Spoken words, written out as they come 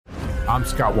I'm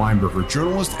Scott Weinberger,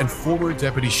 journalist and former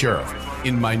deputy sheriff.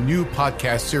 In my new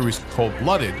podcast series,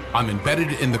 Cold-Blooded, I'm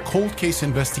embedded in the cold case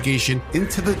investigation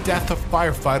into the death of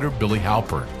firefighter Billy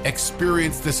Halpern.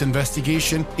 Experience this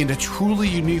investigation in a truly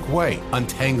unique way,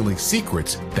 untangling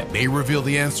secrets that may reveal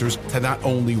the answers to not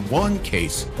only one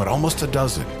case, but almost a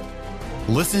dozen.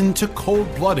 Listen to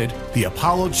Cold-Blooded, the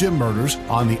Apollo Gym Murders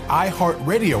on the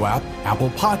iHeartRadio app, Apple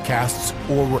Podcasts,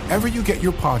 or wherever you get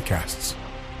your podcasts.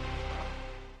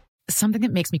 Something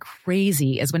that makes me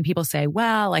crazy is when people say,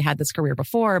 well, I had this career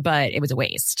before, but it was a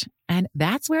waste. And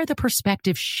that's where the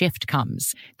perspective shift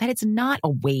comes, that it's not a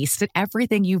waste, that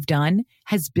everything you've done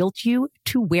has built you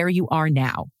to where you are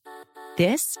now.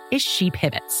 This is She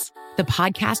Pivots, the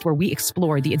podcast where we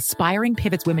explore the inspiring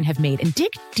pivots women have made and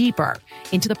dig deeper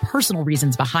into the personal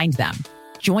reasons behind them.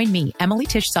 Join me, Emily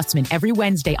Tish Sussman, every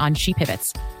Wednesday on She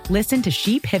Pivots. Listen to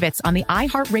She Pivots on the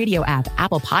iHeartRadio app,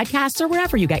 Apple Podcasts, or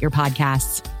wherever you get your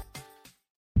podcasts.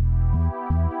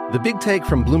 The Big Take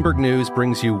from Bloomberg News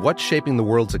brings you what's shaping the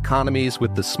world's economies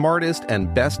with the smartest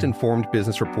and best-informed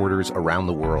business reporters around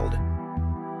the world.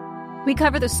 We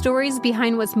cover the stories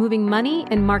behind what's moving money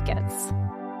and markets,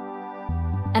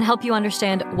 and help you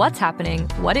understand what's happening,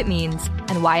 what it means,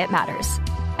 and why it matters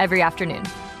every afternoon.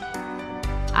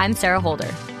 I'm Sarah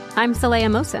Holder. I'm Saleha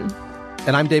Mohsin.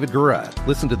 And I'm David Gura.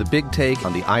 Listen to The Big Take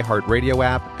on the iHeartRadio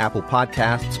app, Apple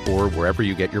Podcasts, or wherever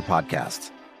you get your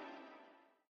podcasts.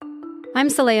 I'm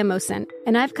Saleha Mohsin,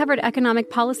 and I've covered economic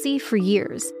policy for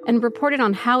years and reported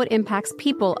on how it impacts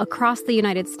people across the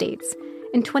United States.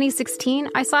 In 2016,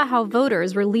 I saw how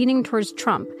voters were leaning towards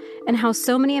Trump and how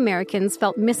so many Americans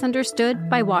felt misunderstood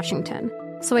by Washington.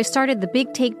 So I started The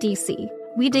Big Take DC.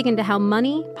 We dig into how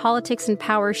money, politics, and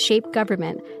power shape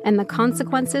government and the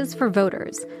consequences for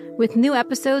voters. With new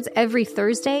episodes every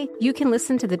Thursday, you can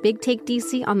listen to The Big Take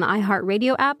DC on the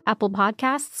iHeartRadio app, Apple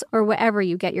Podcasts, or wherever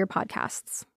you get your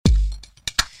podcasts.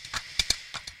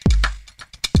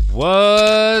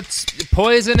 What's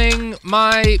poisoning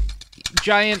my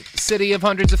giant city of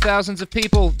hundreds of thousands of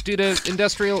people due to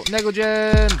industrial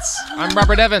negligence? I'm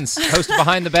Robert Evans, host of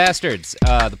Behind the Bastards,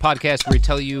 the podcast where we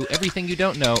tell you everything you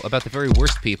don't know about the very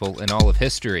worst people in all of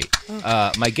history.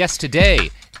 My guest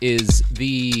today is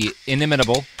the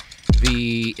inimitable,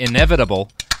 the inevitable,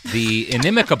 the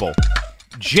inimicable,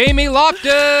 Jamie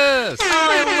Loftus! Oh,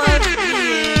 I love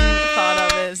being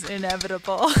thought of as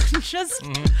inevitable. Just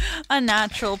a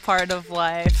natural part of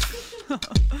life.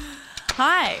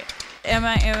 Hi. Am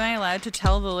I allowed to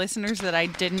tell the listeners that I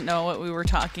didn't know what we were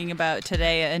talking about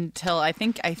today until I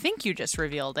think you just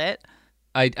revealed it?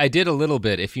 I did a little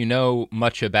bit. If you know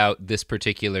much about this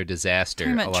particular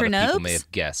disaster, a lot of people may have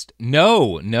guessed.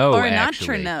 No, or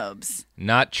actually. not Chernobs.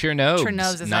 Not Chernobs.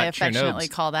 Chernobs, as I affectionately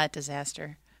call that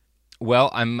disaster.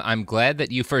 Well, I'm glad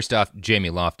that you, first off,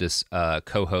 Jamie Loftus,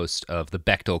 co-host of the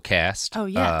Bechdel Cast. Oh,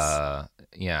 yes.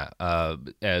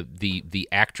 The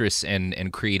actress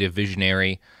and creative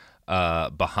visionary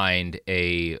behind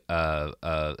a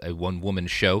one-woman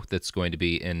show that's going to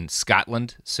be in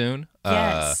Scotland soon.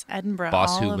 Yes, Edinburgh.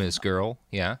 Boss Who Miss Girl,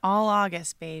 yeah. All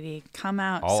August, baby. Come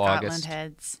out, all Scotland August.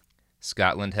 Heads.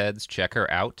 Scotland heads, check her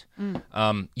out.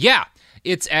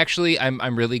 It's actually,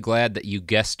 I'm really glad that you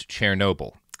guessed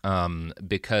Chernobyl.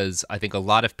 Because I think a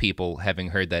lot of people, having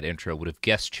heard that intro, would have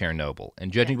guessed Chernobyl.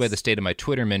 And judging by the state of my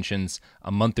Twitter mentions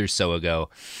a month or so ago,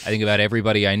 I think about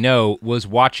everybody I know was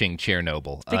watching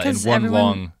Chernobyl because in one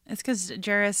long... It's because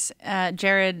Jared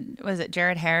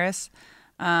Harris?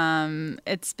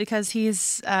 It's because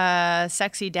he's a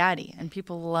sexy daddy, and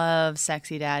people love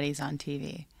sexy daddies on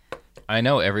TV. I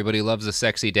know, everybody loves a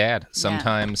sexy dad.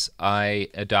 Sometimes I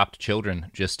adopt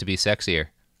children just to be sexier.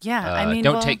 Yeah,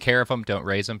 don't take care of them, don't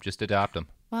raise them, just adopt them.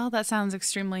 Well, that sounds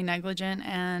extremely negligent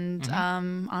and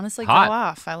honestly, Hot. Go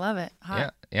off. I love it.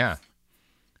 Hot. Yeah.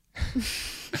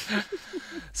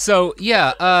 So,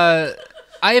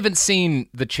 I haven't seen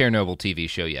the Chernobyl TV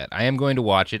show yet. I am going to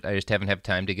watch it. I just haven't had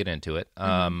time to get into it.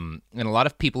 And a lot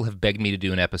of people have begged me to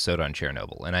do an episode on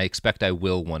Chernobyl, and I expect I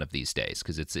will one of these days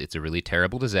because it's a really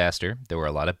terrible disaster. There were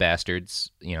a lot of bastards,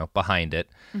 behind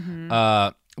it.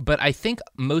 But I think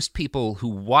most people who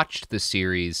watched the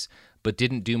series but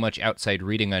didn't do much outside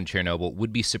reading on Chernobyl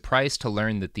would be surprised to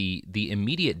learn that the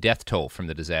immediate death toll from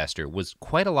the disaster was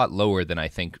quite a lot lower than I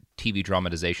think TV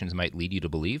dramatizations might lead you to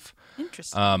believe.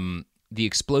 Interesting. The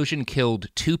explosion killed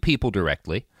 2 people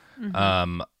directly.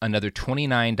 Another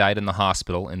 29 died in the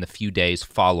hospital in the few days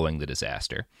following the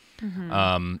disaster.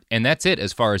 And that's it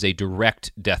as far as a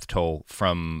direct death toll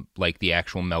from, like, the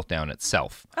actual meltdown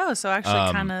itself. Oh, so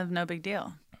actually kind of no big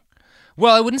deal.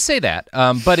 Well, I wouldn't say that,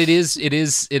 but it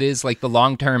is like the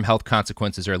long-term health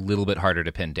consequences are a little bit harder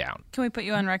to pin down. Can we put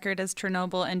you on record as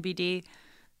Chernobyl NBD?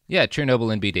 Yeah,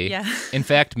 Chernobyl NBD. Yeah. In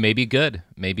fact, maybe good,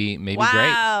 maybe great.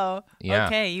 Wow. Yeah.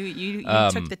 Okay, you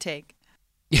took the take.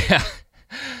 Yeah.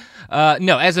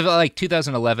 No, as of like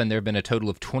 2011, there have been a total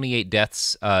of 28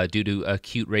 deaths due to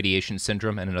acute radiation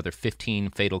syndrome and another 15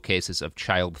 fatal cases of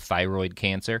child thyroid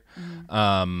cancer.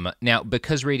 Now,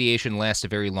 because radiation lasts a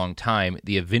very long time,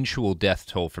 the eventual death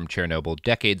toll from Chernobyl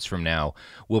decades from now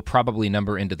will probably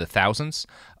number into the thousands.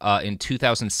 In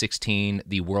 2016,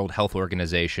 the World Health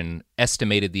Organization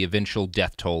estimated the eventual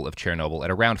death toll of Chernobyl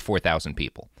at around 4,000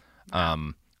 people.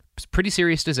 It's a pretty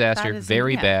serious disaster,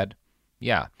 very bad.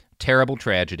 Yeah. Terrible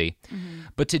tragedy.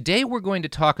 But today we're going to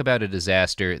talk about a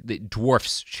disaster that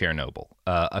dwarfs Chernobyl,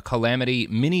 a calamity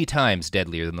many times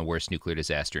deadlier than the worst nuclear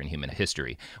disaster in human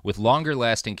history, with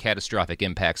longer-lasting catastrophic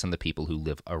impacts on the people who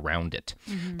live around it.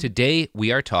 Today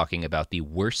we are talking about the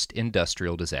worst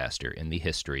industrial disaster in the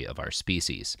history of our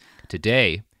species.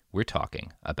 Today we're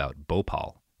talking about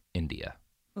Bhopal, India.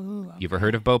 Ooh, okay. You ever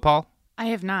heard of Bhopal? I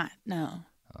have not, no.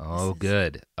 Oh,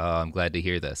 good. I'm glad to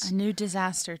hear this. A new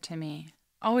disaster to me.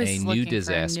 Always looking for a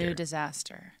new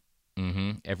disaster.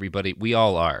 Everybody, we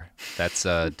all are. That's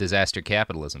disaster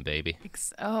capitalism, baby.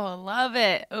 Oh, I love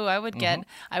it. Oh, I would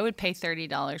pay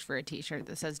 $30 for a T-shirt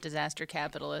that says disaster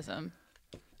capitalism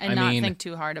and not think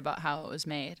too hard about how it was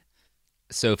made.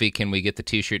 Sophie, can we get the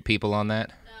T-shirt people on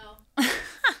that? No.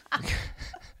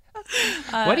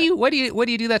 Why do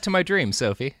you do that to my dream,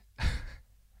 Sophie?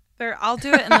 I'll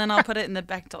do it and then I'll put it in the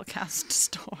Bechtelcast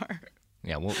store.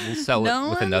 Yeah, we'll sell it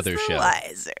with another show.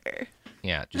 Wiser.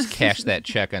 Yeah, just cash that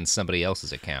check on somebody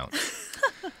else's account.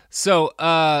 So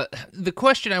the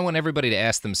question I want everybody to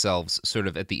ask themselves sort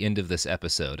of at the end of this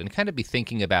episode and kind of be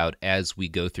thinking about as we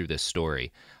go through this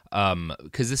story,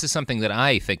 because this is something that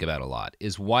I think about a lot,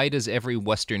 is why does every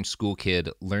Western school kid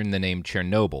learn the name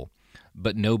Chernobyl,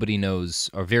 but nobody knows,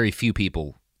 or very few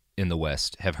people in the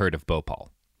West have heard of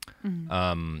Bhopal?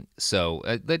 So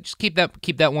let's keep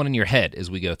that one in your head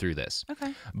as we go through this.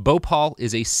 Okay. Bhopal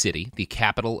is a city, the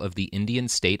capital of the Indian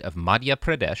state of Madhya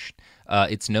Pradesh.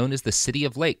 It's known as the City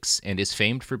of Lakes and is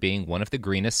famed for being one of the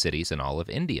greenest cities in all of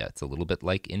India. It's a little bit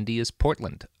like India's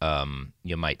Portland,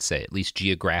 you might say, at least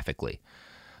geographically.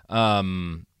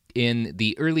 In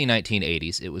the early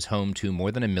 1980s, it was home to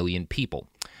more than 1 million people.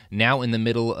 Now, in the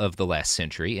middle of the last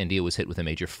century, India was hit with a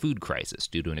major food crisis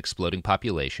due to an exploding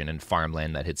population and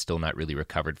farmland that had still not really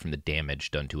recovered from the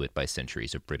damage done to it by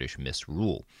centuries of British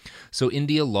misrule. So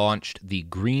India launched the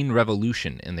Green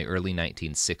Revolution in the early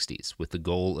 1960s with the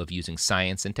goal of using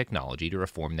science and technology to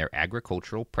reform their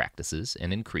agricultural practices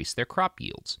and increase their crop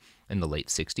yields. In the late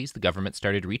 60s, the government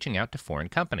started reaching out to foreign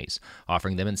companies,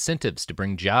 offering them incentives to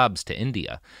bring jobs to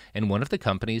India, and one of the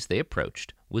companies they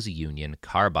approached was Union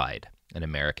Carbide, an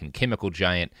American chemical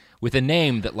giant with a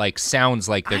name that sounds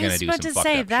like they're going to do some fucked up shit. I was about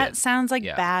to say, that sounds like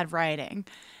bad writing.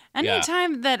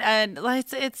 Anytime that,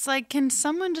 it's like, can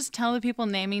someone just tell the people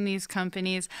naming these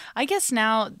companies? I guess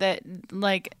now that,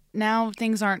 now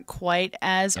things aren't quite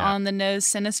as on the nose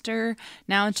sinister.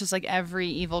 Now it's just like every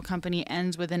evil company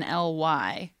ends with an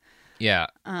LY. Yeah.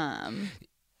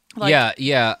 Like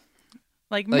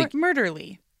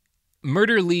Murderly.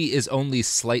 Murderly is only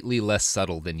slightly less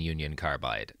subtle than Union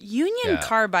Carbide. Union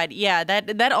Carbide,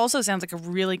 that also sounds like a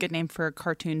really good name for a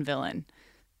cartoon villain.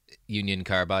 Union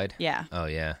Carbide? Yeah. Oh,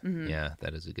 yeah. Mm-hmm. Yeah,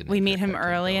 that is a good name. We meet him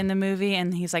early in the movie,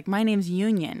 and he's like, my name's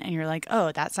Union. And you're like,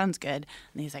 oh, that sounds good.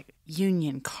 And he's like,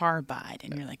 Union Carbide.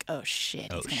 And you're like, oh,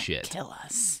 shit, he's going to kill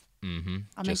us.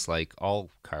 Mm-hmm. Just like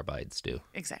all carbides do.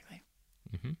 Exactly.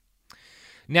 Mm-hmm.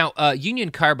 Now, Union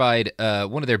Carbide,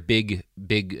 one of their big,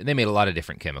 they made a lot of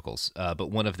different chemicals,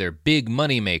 but one of their big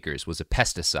money makers was a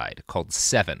pesticide called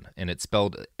Sevin, and it's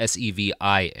spelled Sevin.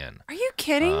 Are you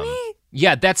kidding me?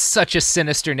 Yeah, that's such a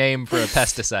sinister name for a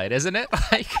pesticide, isn't it?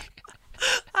 I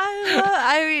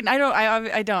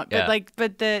don't.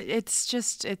 But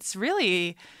it's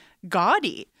really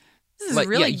gaudy. This is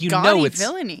really gaudy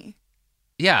villainy.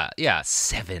 Yeah,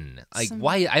 Seven.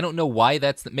 Why? I don't know why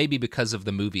that's. Maybe because of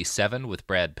the movie Seven with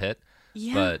Brad Pitt.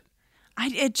 Yeah, but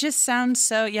it just sounds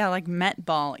so like Met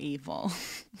Ball evil,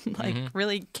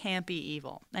 really campy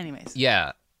evil. Anyways.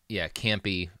 Yeah,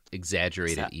 campy,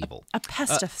 exaggerated evil. A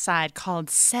pesticide called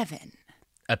Sevin.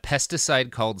 A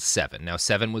pesticide called Sevin. Now,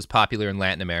 Sevin was popular in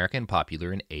Latin America and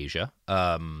popular in Asia.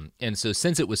 And so,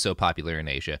 since it was so popular in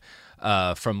Asia,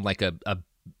 from a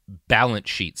balance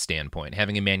sheet standpoint,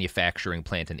 having a manufacturing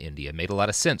plant in India made a lot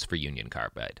of sense for Union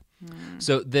Carbide.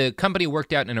 So the company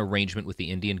worked out an arrangement with the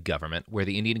Indian government where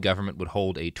the Indian government would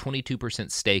hold a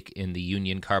 22% stake in the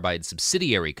Union Carbide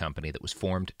subsidiary company that was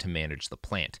formed to manage the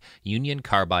plant, Union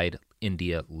Carbide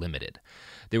India Limited.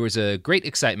 There was a great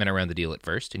excitement around the deal at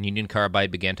first, and Union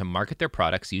Carbide began to market their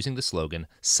products using the slogan,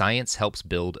 "Science helps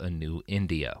build a new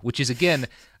India," which is, again,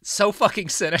 so fucking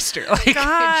sinister. Like,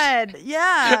 God,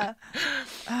 yeah.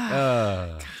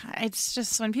 God, it's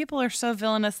just when people are so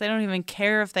villainous, they don't even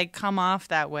care if they come off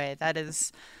that way. That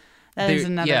is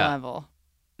another level.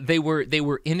 They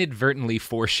were inadvertently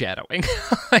foreshadowing.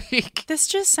 Like, this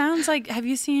just sounds like. Have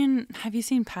you seen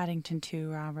Paddington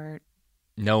 2, Robert?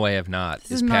 No, I have not.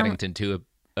 Is Paddington 2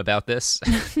 about this?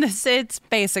 It's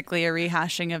basically a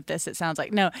rehashing of this. It sounds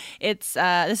like it's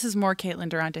this is more Caitlin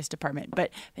Durante's department.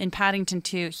 But in Paddington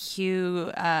 2,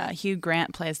 Hugh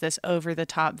Grant plays this over the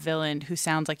top villain who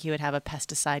sounds like he would have a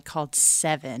pesticide called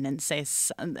Seven and say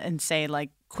like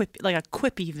a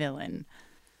quippy villain.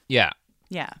 Yeah.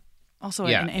 Yeah. Also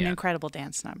an incredible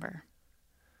dance number.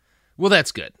 Well,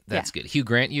 that's good. That's good. Hugh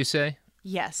Grant, you say?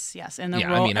 Yes. In the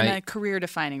role, in a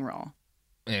career-defining role.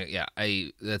 Yeah,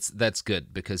 that's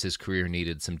good because his career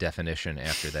needed some definition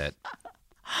after that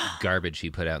garbage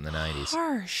he put out in the 90s.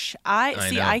 Harsh.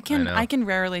 I can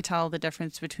rarely tell the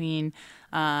difference between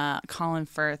Colin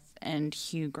Firth and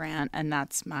Hugh Grant, and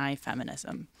that's my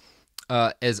feminism.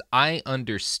 As I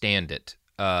understand it,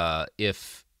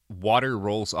 if water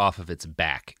rolls off of its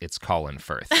back, it's Colin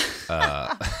Firth.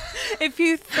 If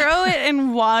you throw it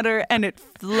in water and it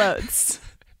floats.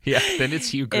 Yeah, then it's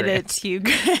Hugh Grant. It's Hugh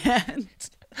Grant.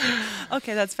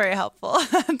 Okay, that's very helpful.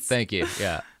 Thank you.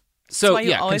 Yeah. So that's why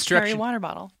you always carry a water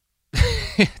bottle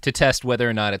to test whether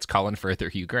or not it's Colin Firth or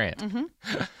Hugh Grant.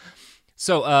 Mm-hmm.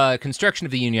 So construction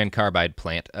of the Union Carbide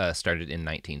plant started in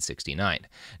 1969.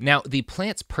 Now, the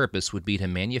plant's purpose would be to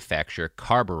manufacture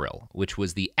carbaryl, which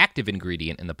was the active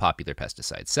ingredient in the popular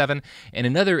pesticide 7, and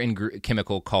another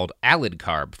chemical called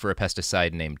alid-carb for a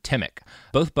pesticide named Timic.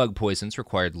 Both bug poisons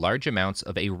required large amounts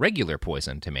of a regular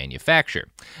poison to manufacture.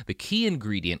 The key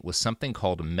ingredient was something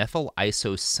called methyl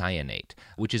isocyanate,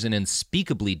 which is an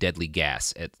unspeakably deadly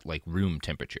gas at like room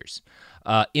temperatures.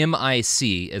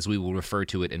 MIC, as we will refer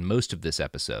to it in most of this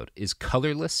episode, is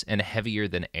colorless and heavier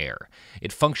than air.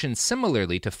 It functions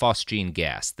similarly to phosgene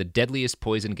gas, the deadliest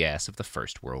poison gas of the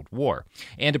First World War.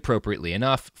 And appropriately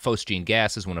enough, phosgene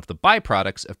gas is one of the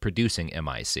byproducts of producing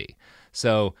MIC.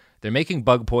 So they're making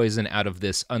bug poison out of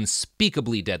this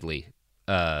unspeakably deadly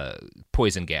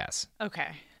poison gas. Okay.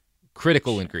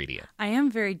 Critical ingredient. I am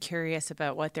very curious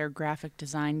about what their graphic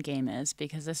design game is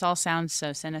because this all sounds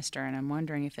so sinister, and I'm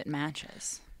wondering if it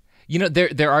matches. You know,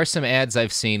 there are some ads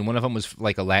I've seen. One of them was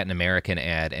like a Latin American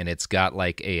ad, and it's got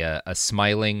like a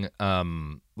smiling,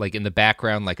 like in the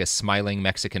background, like a smiling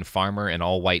Mexican farmer in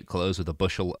all white clothes with a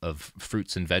bushel of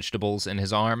fruits and vegetables in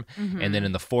his arm. Mm-hmm. And then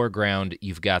in the foreground,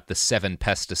 you've got the 7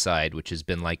 pesticide, which has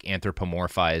been like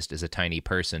anthropomorphized as a tiny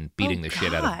person beating the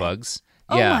shit out of bugs.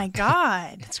 Oh, yeah. My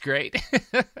God. It's great.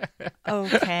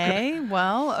 Okay.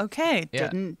 Well, okay.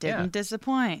 Didn't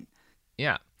disappoint.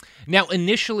 Yeah. Now,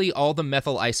 initially, all the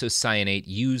methyl isocyanate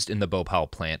used in the Bhopal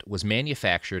plant was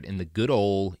manufactured in the good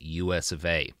old U.S. of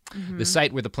A. Mm-hmm. The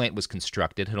site where the plant was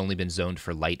constructed had only been zoned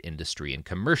for light industry and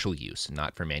commercial use,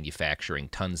 not for manufacturing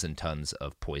tons and tons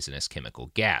of poisonous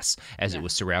chemical gas, as it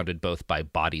was surrounded both by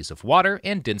bodies of water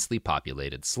and densely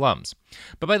populated slums.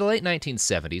 But by the late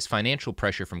 1970s, financial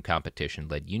pressure from competition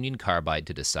led Union Carbide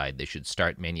to decide they should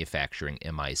start manufacturing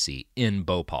MIC in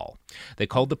Bhopal. They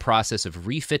called the process of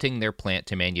refitting their plant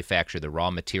to manufacture the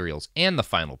raw materials and the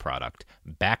final product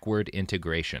backward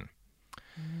integration.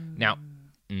 Now,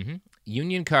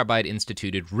 Union Carbide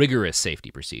instituted rigorous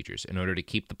safety procedures in order to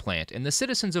keep the plant and the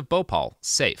citizens of Bhopal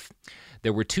safe.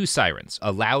 There were 2 sirens,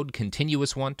 a loud,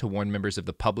 continuous one to warn members of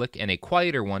the public and a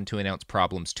quieter one to announce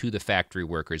problems to the factory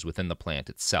workers within the plant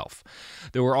itself.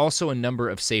 There were also a number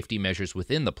of safety measures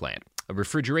within the plant. A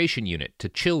refrigeration unit to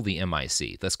chill the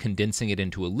MIC, thus condensing it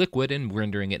into a liquid and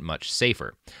rendering it much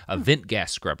safer. A vent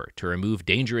gas scrubber to remove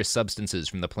dangerous substances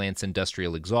from the plant's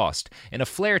industrial exhaust, and a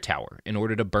flare tower in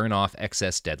order to burn off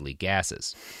excess deadly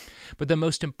gases. But the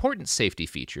most important safety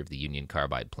feature of the Union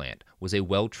Carbide plant was a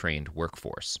well-trained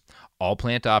workforce. All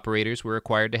plant operators were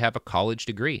required to have a college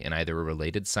degree in either a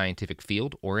related scientific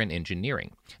field or in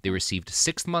engineering. They received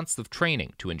 6 months of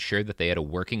training to ensure that they had a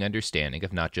working understanding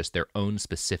of not just their own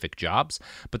specific jobs,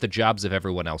 but the jobs of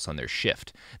everyone else on their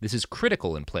shift. This is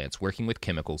critical in plants working with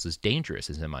chemicals as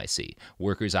dangerous as MIC.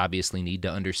 Workers obviously need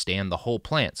to understand the whole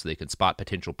plant so they can spot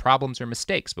potential problems or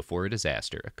mistakes before a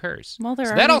disaster occurs. Well, so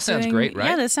that all sounds great,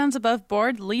 right? Yeah, that sounds above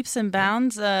board, leaps and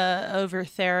bounds over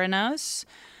Theranos.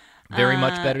 Very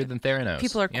much better than Theranos.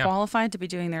 People are qualified to be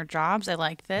doing their jobs. I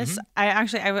like this.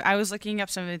 I was looking up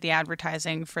some of the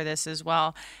advertising for this as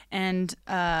well, and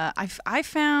I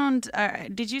found.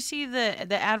 Did you see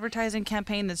the advertising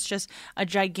campaign? That's just a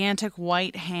gigantic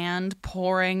white hand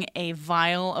pouring a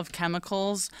vial of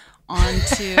chemicals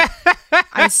onto.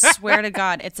 I swear to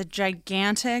God, it's a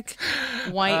gigantic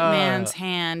white man's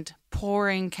hand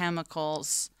pouring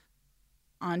chemicals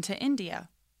onto India.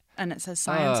 And it says,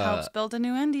 science helps build a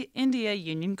new India,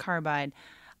 Union Carbide.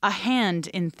 A hand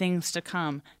in things to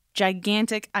come.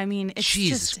 Gigantic. I mean, it's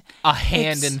just... a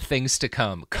hand in things to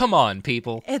come. Come on,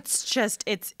 people. It's just,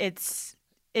 it's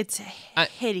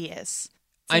hideous.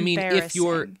 I mean,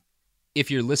 if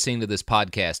you're listening to this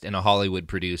podcast and a Hollywood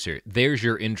producer, there's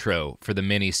your intro for the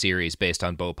mini-series based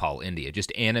on Bhopal, India.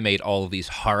 Just animate all of these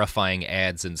horrifying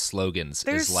ads and slogans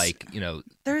as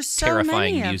there's so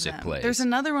terrifying many music of them. plays. There's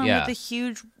another one with a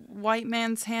huge white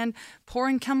man's hand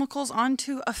pouring chemicals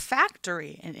onto a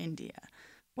factory in India.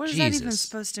 What is that even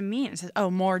supposed to mean? It says,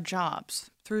 more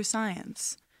jobs through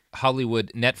science.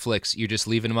 Hollywood, Netflix, you're just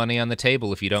leaving money on the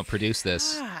table if you don't produce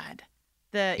this.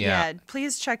 God.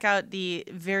 Please check out the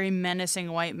very menacing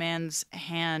white man's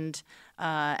hand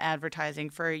advertising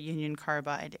for Union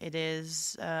Carbide. It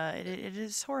is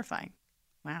horrifying.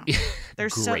 Wow.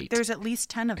 There's at least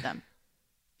 10 of them.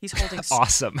 He's holding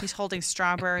awesome. He's holding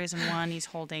strawberries in one. He's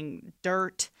holding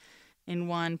dirt in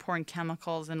one, pouring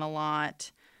chemicals in a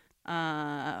lot.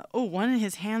 One of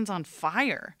his hands on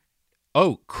fire.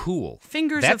 Oh, cool.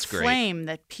 Fingers of flame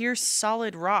that pierce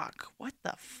solid rock. What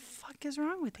the fuck is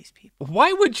wrong with these people?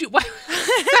 Why would you?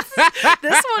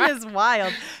 This one is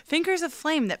wild. Fingers of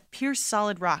flame that pierce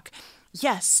solid rock.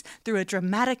 Yes, through a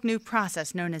dramatic new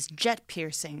process known as jet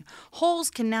piercing, holes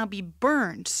can now be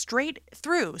burned straight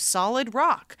through solid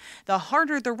rock. The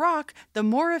harder the rock, the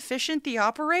more efficient the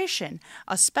operation.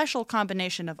 A special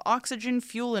combination of oxygen,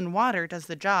 fuel, and water does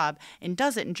the job, and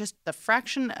does it in just the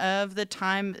fraction of the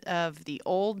time of the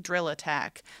old drill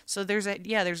attack. So there's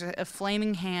a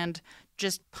flaming hand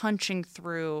just punching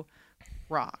through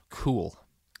rock. Cool.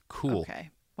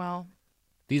 Okay, well.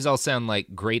 These all sound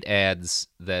like great ads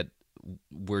that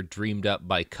were dreamed up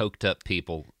by coked up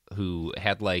people who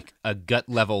had like a gut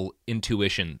level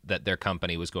intuition that their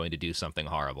company was going to do something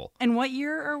horrible. And what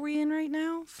year are we in right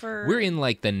now? We're in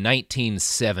like the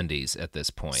 1970s at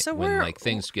this point, so when like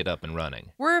things get up and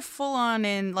running. We're full on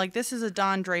in like this is a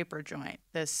Don Draper joint.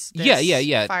 This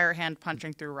fire hand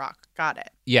punching through rock. Got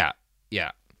it. Yeah.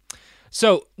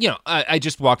 So, I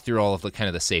just walked through all of the kind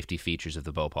of the safety features of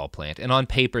the Bhopal plant, and on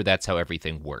paper, that's how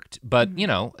everything worked. But,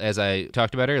 as I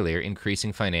talked about earlier,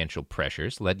 increasing financial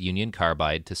pressures led Union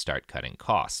Carbide to start cutting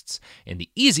costs. And the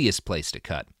easiest place to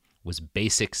cut was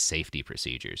basic safety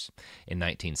procedures. In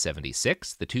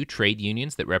 1976, the two trade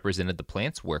unions that represented the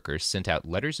plant's workers sent out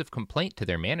letters of complaint to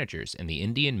their managers in the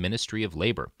Indian Ministry of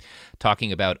Labor,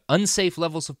 talking about unsafe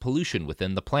levels of pollution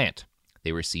within the plant.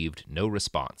 They received no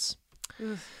response.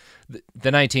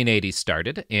 The 1980s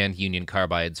started, and Union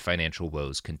Carbide's financial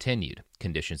woes continued.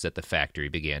 Conditions at the factory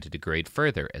began to degrade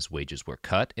further as wages were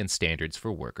cut and standards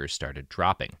for workers started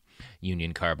dropping.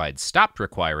 Union Carbide stopped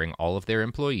requiring all of their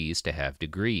employees to have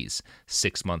degrees.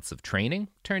 6 months of training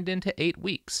turned into 8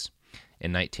 weeks.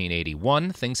 In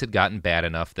 1981, things had gotten bad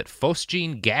enough that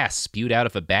phosgene gas spewed out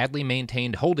of a badly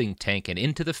maintained holding tank and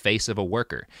into the face of a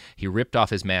worker. He ripped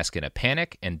off his mask in a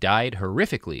panic and died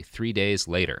horrifically 3 days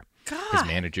later. God. His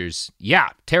managers,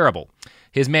 terrible.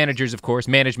 His managers, of course,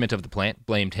 management of the plant,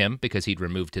 blamed him because he'd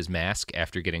removed his mask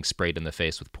after getting sprayed in the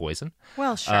face with poison.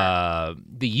 Well, sure.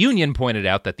 The union pointed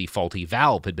out that the faulty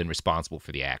valve had been responsible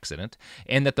for the accident,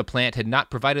 and that the plant had not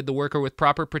provided the worker with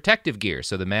proper protective gear,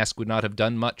 so the mask would not have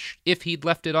done much if he'd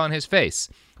left it on his face.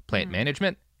 Plant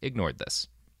management ignored this.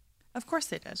 Of course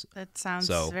they did. That sounds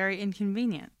very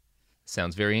inconvenient.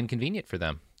 Sounds very inconvenient for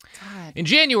them. God. In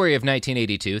January of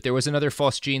 1982, there was another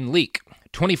phosgene leak.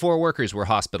 24 workers were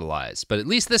hospitalized, but at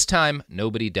least this time,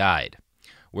 nobody died.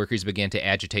 Workers began to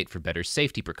agitate for better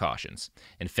safety precautions.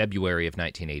 In February of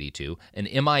 1982, an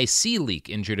MIC leak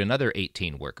injured another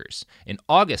 18 workers. In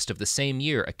August of the same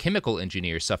year, a chemical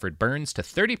engineer suffered burns to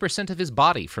 30% of his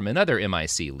body from another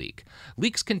MIC leak.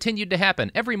 Leaks continued to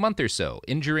happen every month or so,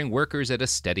 injuring workers at a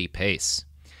steady pace.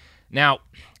 Now,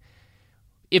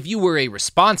 if you were a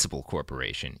responsible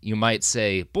corporation, you might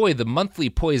say, boy, the monthly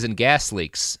poison gas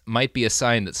leaks might be a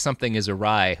sign that something is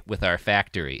awry with our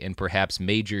factory and perhaps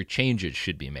major changes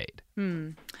should be made.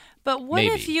 But what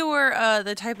if you were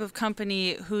the type of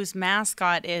company whose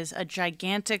mascot is a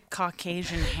gigantic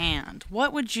Caucasian hand?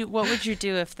 What would you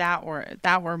do if that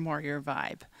were more your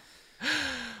vibe?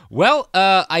 Well,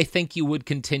 I think you would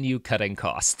continue cutting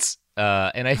costs.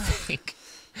 And I think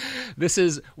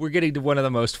We're getting to one of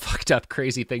the most fucked up,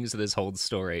 crazy things of this whole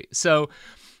story. So,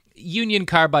 Union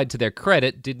Carbide, to their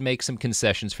credit, did make some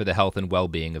concessions for the health and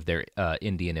well-being of their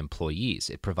Indian employees.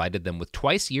 It provided them with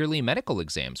twice yearly medical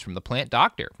exams from the plant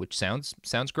doctor, which sounds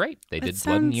great. They did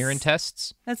blood and urine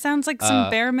tests. That sounds like some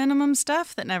bare minimum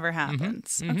stuff that never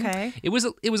happens. Okay. It was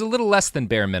a little less than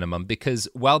bare minimum because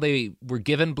while they were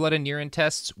given blood and urine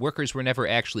tests, workers were never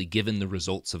actually given the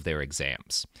results of their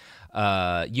exams.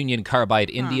 Union Carbide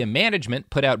India management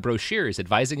put out brochures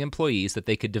advising employees that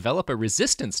they could develop a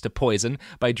resistance to poison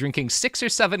by drinking 6 or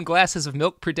 7 glasses of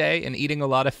milk per day and eating a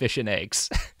lot of fish and eggs.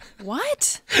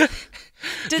 What?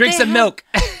 Drink some milk.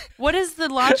 What is the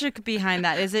logic behind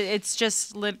that? It's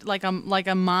just like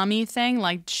a mommy thing,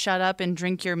 like shut up and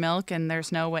drink your milk and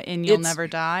there's no way and you'll never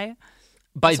die?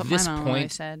 By That's what this my mom point,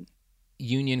 always said.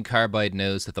 Union Carbide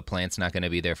knows that the plant's not going to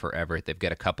be there forever. They've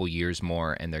got a couple years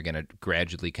more, and they're going to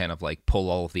gradually kind of like pull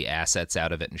all of the assets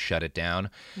out of it and shut it down.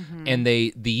 And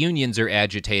the unions are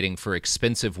agitating for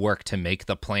expensive work to make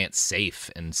the plant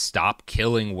safe and stop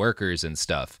killing workers and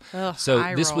stuff. Ugh,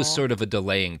 so this was sort of a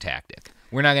delaying tactic.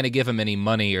 We're not going to give them any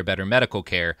money or better medical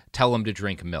care. Tell them to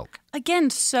drink milk. Again,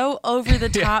 so over the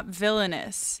top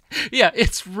villainous. Yeah,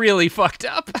 it's really fucked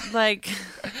up. Like,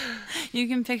 you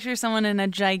can picture someone in a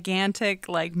gigantic,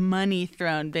 like, money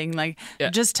throne being like,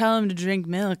 just tell him to drink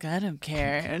milk. I don't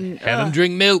care. And have him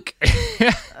drink milk.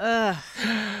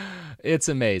 It's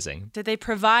amazing. Did they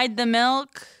provide the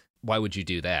milk? Why would you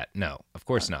do that? No, of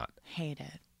course not. Hate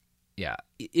it. Yeah,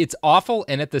 it's awful,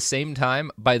 and at the same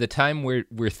time, by the time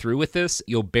we're through with this,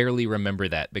 you'll barely remember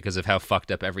that because of how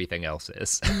fucked up everything else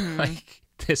is. Like,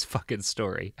 this fucking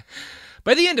story.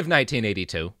 By the end of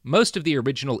 1982, most of the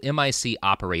original MIC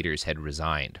operators had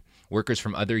resigned. Workers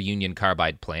from other Union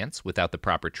Carbide plants, without the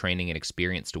proper training and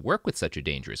experience to work with such a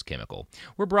dangerous chemical,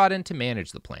 were brought in to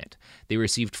manage the plant. They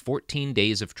received 14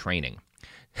 days of training.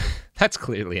 That's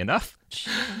clearly enough.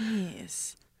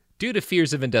 Jeez. Due to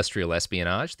fears of industrial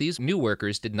espionage, these new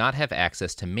workers did not have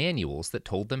access to manuals that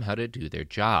told them how to do their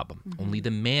job. Only the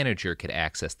manager could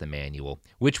access the manual,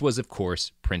 which was, of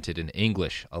course, printed in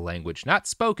English, a language not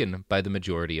spoken by the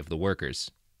majority of the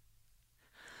workers.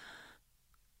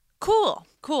 Cool.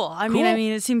 I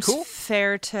mean, it seems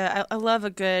fair to. I love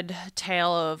a good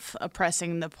tale of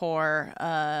oppressing the poor,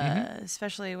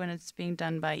 especially when it's being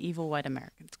done by evil white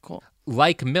Americans. Cool.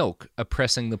 Like milk,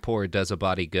 oppressing the poor does a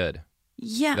body good.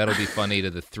 Yeah. That'll be funny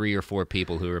to the 3 or 4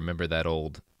 people who remember that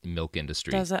old milk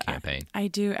industry campaign. I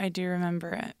do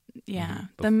remember it. Yeah.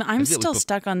 I'm still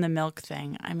stuck on the milk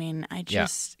thing. I mean,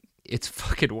 it's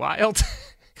fucking wild.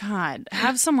 God,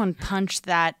 have someone punch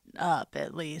that up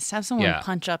at least. Have someone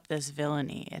punch up this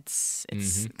villainy. It's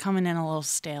coming in a little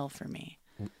stale for me.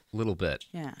 Little bit.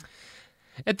 Yeah.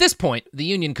 At this point, the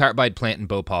Union Carbide plant in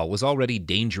Bhopal was already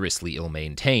dangerously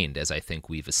ill-maintained, as I think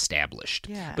we've established.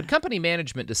 Yeah. But company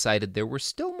management decided there were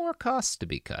still more costs to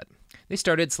be cut. They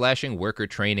started slashing worker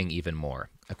training even more,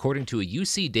 according to a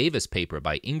UC Davis paper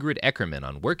by Ingrid Eckerman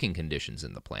on working conditions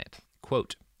in the plant.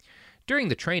 Quote, during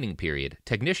the training period,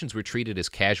 technicians were treated as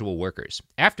casual workers.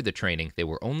 After the training, they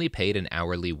were only paid an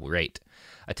hourly rate.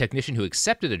 A technician who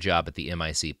accepted a job at the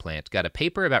MIC plant got a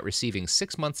paper about receiving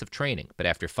 6 months of training, but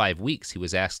after 5 weeks, he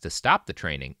was asked to stop the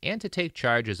training and to take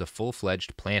charge as a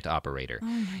full-fledged plant operator.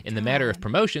 In the matter of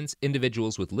promotions,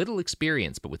 individuals with little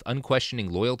experience but with unquestioning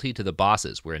loyalty to the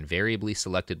bosses were invariably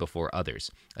selected before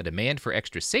others. A demand for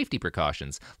extra safety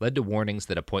precautions led to warnings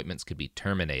that appointments could be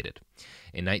terminated.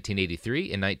 In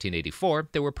 1983 and 1984,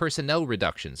 there were personnel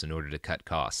reductions in order to cut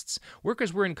costs.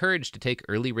 Workers were encouraged to take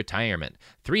early retirement.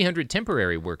 300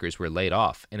 temporary workers were laid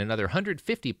off, and another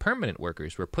 150 permanent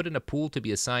workers were put in a pool to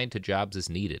be assigned to jobs as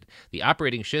needed. The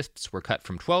operating shifts were cut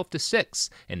from 12 to 6,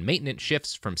 and maintenance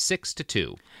shifts from 6 to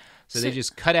 2. So they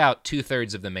just cut out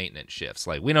 2/3 of the maintenance shifts.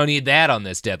 Like, we don't need that on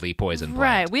this deadly poison plant.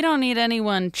 Right. We don't need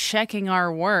anyone checking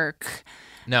our work.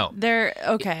 No.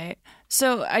 Okay.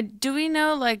 So do we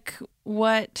know, like,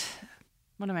 what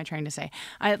am I trying to say?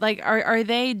 Are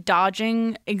they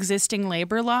dodging existing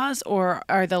labor laws, or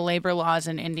are the labor laws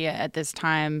in India at this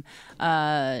time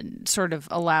sort of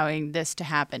allowing this to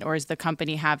happen, or is the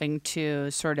company having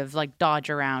to sort of like dodge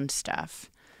around stuff?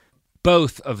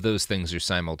 Both of those things are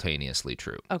simultaneously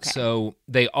true. Okay. So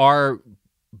they are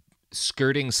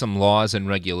skirting some laws and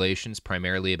regulations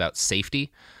primarily about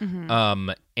safety,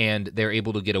 and they're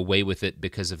able to get away with it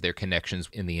because of their connections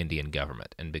in the Indian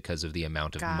government and because of the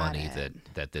amount of money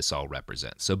that this all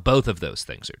represents. So both of those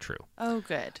things are true. Oh,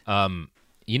 good.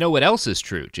 You know what else is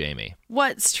true, Jamie?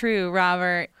 What's true,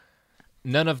 Robert?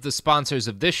 None of the sponsors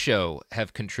of this show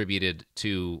have contributed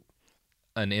to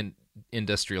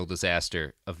industrial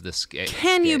disaster of this scale.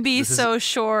 Can you be so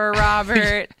sure,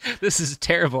 Robert? This is a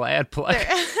terrible ad play.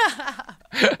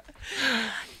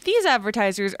 These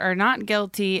advertisers are not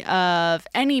guilty of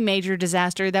any major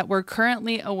disaster that we're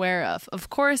currently aware of. Of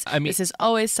course, this is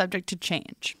always subject to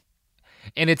change.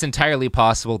 And it's entirely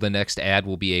possible the next ad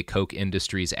will be a Koch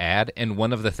Industries ad. And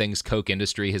one of the things Koch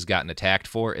Industry has gotten attacked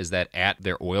for is that at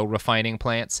their oil refining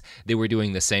plants, they were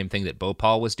doing the same thing that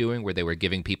Bhopal was doing, where they were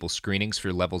giving people screenings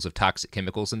for levels of toxic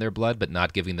chemicals in their blood, but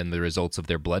not giving them the results of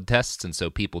their blood tests. And so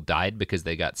people died because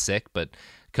they got sick, but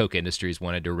Koch Industries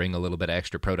wanted to wring a little bit of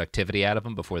extra productivity out of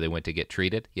them before they went to get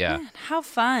treated. Yeah. Man, how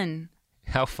fun.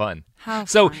 How fun.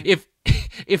 So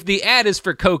if the ad is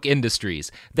for Koch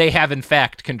Industries, they have in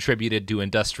fact contributed to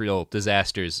industrial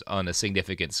disasters on a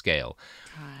significant scale.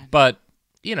 God. But,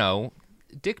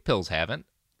 dick pills haven't.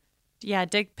 Yeah,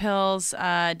 dick pills.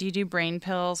 Do you do brain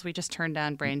pills? We just turned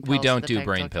down brain pills. We don't do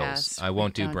brain pills. I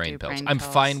won't do brain pills. I'm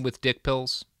fine with dick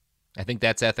pills. I think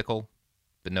that's ethical,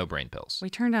 but no brain pills. We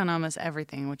turned down almost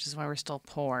everything, which is why we're still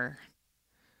poor.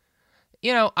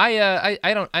 I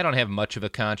don't have much of a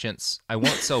conscience. I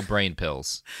won't sell brain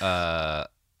pills. I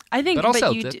think, but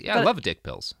also, I love dick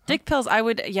pills. Dick pills, I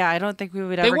don't think we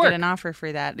would ever get an offer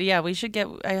for that. Yeah, we should get.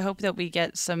 I hope that we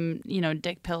get some,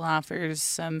 dick pill offers.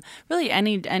 Some really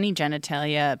any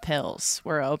genitalia pills.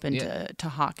 We're open to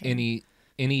hawking.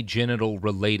 Any genital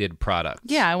related product.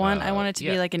 Yeah, I want it to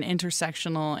be like an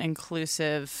intersectional,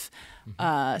 inclusive,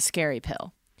 scary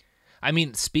pill. I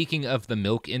mean, speaking of the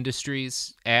milk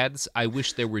industry's ads, I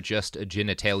wish there were just a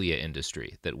genitalia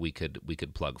industry that we could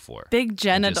plug for. Big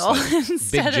genital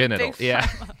instead big genital, of big yeah.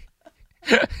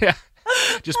 Yeah.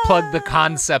 Just plug the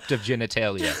concept of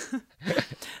genitalia.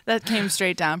 That came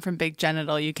straight down from Big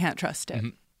Genital. You can't trust it.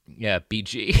 Yeah,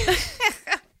 BG.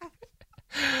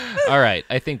 All right,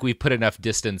 I think we put enough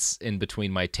distance in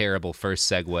between my terrible first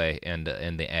segue and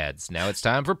the ads. Now it's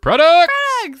time for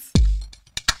products.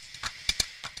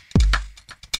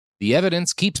 The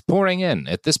evidence keeps pouring in.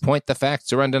 At this point, the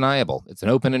facts are undeniable. It's an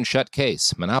open and shut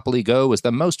case. Monopoly Go is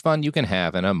the most fun you can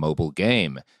have in a mobile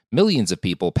game. Millions of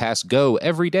people pass Go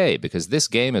every day because this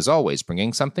game is always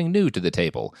bringing something new to the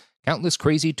table. Countless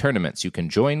crazy tournaments you can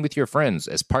join with your friends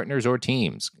as partners or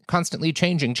teams. Constantly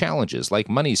changing challenges like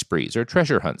money sprees or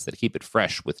treasure hunts that keep it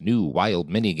fresh with new wild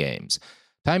minigames.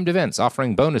 Timed events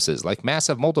offering bonuses like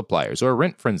massive multipliers or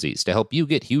rent frenzies to help you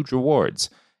get huge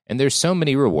rewards. And there's so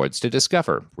many rewards to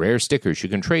discover. Rare stickers you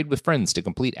can trade with friends to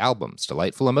complete albums,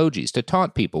 delightful emojis to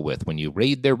taunt people with when you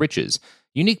raid their riches,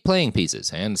 unique playing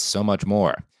pieces, and so much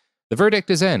more. The verdict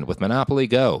is in with Monopoly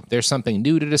Go. There's something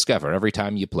new to discover every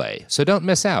time you play. So don't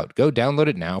miss out. Go download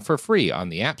it now for free on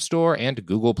the App Store and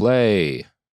Google Play.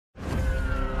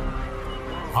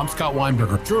 I'm Scott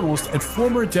Weinberger, journalist and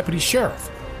former deputy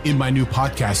sheriff. In my new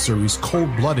podcast series,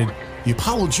 Cold-Blooded, The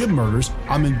Apollo Gym Murders,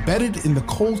 I'm embedded in the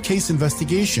cold case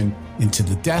investigation into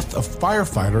the death of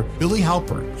firefighter Billy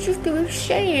Halpern. It's just a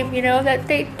shame, that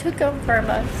they took him from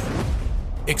us.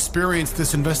 Experience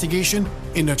this investigation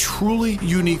in a truly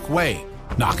unique way,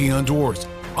 knocking on doors,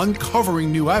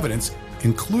 uncovering new evidence,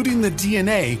 including the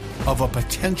DNA of a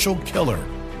potential killer.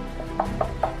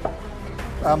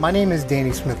 My name is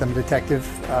Danny Smith. I'm a detective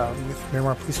with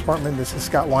Miramar Police Department. This is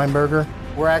Scott Weinberger.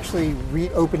 We're actually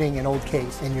reopening an old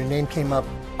case, and your name came up.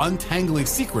 Untangling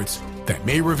secrets that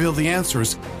may reveal the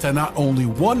answers to not only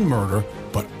one murder,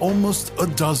 but almost a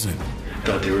dozen. I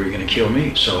thought they were going to kill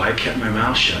me, so I kept my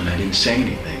mouth shut and I didn't say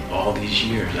anything. All these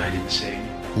years, I didn't say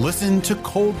anything. Listen to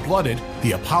Cold-Blooded,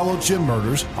 The Apollo Gym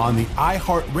Murders on the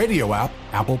iHeartRadio app,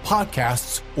 Apple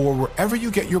Podcasts, or wherever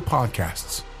you get your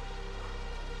podcasts.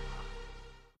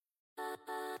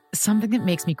 Something that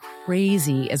makes me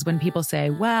crazy is when people say,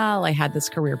 well, I had this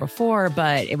career before,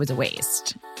 but it was a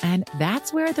waste. And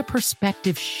that's where the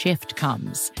perspective shift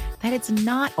comes, that it's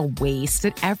not a waste,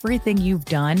 that everything you've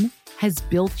done has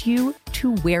built you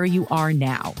to where you are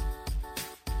now.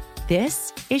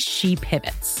 This is She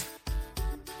Pivots,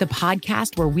 the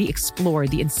podcast where we explore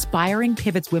the inspiring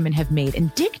pivots women have made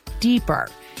and dig deeper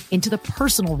into the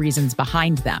personal reasons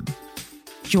behind them.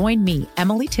 Join me,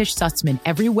 Emily Tish Sussman,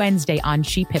 every Wednesday on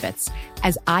She Pivots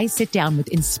as I sit down with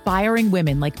inspiring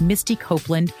women like Misty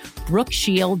Copeland, Brooke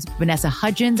Shields, Vanessa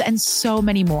Hudgens, and so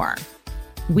many more.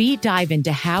 We dive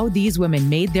into how these women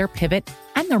made their pivot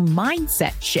and their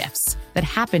mindset shifts that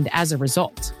happened as a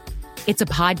result. It's a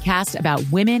podcast about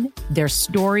women, their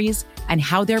stories, and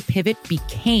how their pivot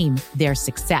became their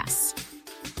success.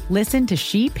 Listen to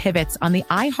She Pivots on the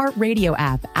iHeartRadio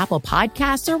app, Apple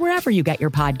Podcasts, or wherever you get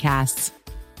your podcasts.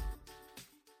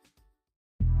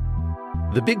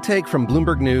 The Big Take from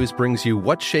Bloomberg News brings you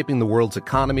what's shaping the world's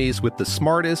economies with the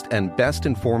smartest and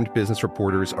best-informed business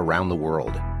reporters around the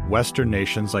world. Western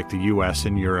nations like the U.S.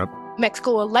 and Europe.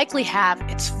 Mexico will likely have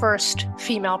its first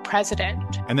female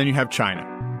president. And then you have China.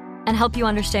 And help you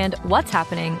understand what's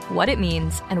happening, what it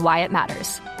means, and why it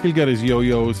matters. He'll get his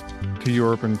yo-yos to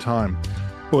Europe in time.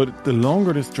 But the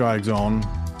longer this drags on,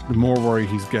 the more worry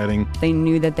he's getting. They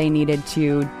knew that they needed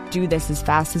to do this as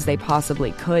fast as they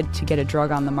possibly could to get a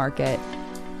drug on the market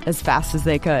as fast as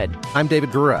they could. I'm David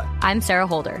Gura. I'm Sarah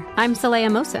Holder. I'm Saleha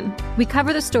Mohsen. We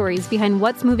cover the stories behind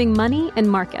what's moving money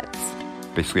and markets.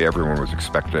 Basically, everyone was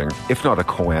expecting, if not a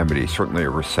calamity, certainly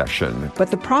a recession. But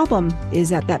the problem is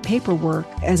that paperwork,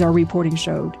 as our reporting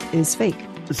showed, is fake.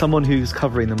 As someone who's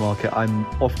covering the market, I'm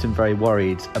often very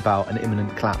worried about an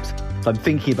imminent collapse. So I'm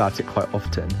thinking about it quite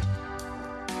often.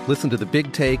 Listen to The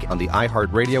Big Take on the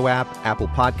iHeartRadio app, Apple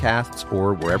Podcasts,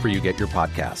 or wherever you get your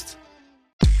podcasts.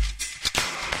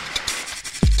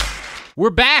 We're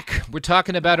back. We're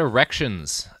talking about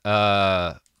erections,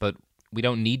 but we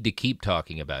don't need to keep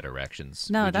talking about erections.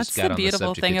 No, that's the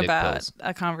beautiful thing about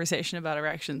a conversation about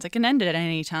erections. It can end at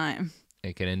any time.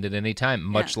 It can end at any time,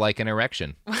 much like an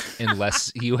erection,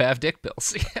 unless you have dick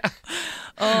pills.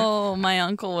 Oh, my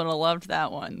uncle would have loved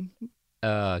that one.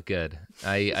 Good.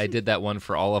 I did that one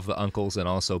for all of the uncles and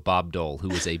also Bob Dole,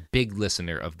 who is a big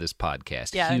listener of this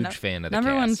podcast. Yeah, huge fan of the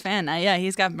number cast. one fan. Yeah,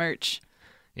 he's got merch.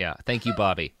 Yeah, thank you,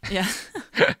 Bobby. Yeah.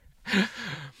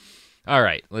 All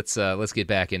right, let's get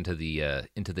back into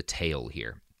the tale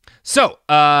here. So,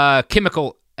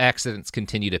 chemical accidents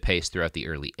continue to pace throughout the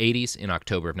early 80s. In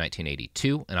October of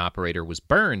 1982, an operator was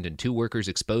burned and 2 workers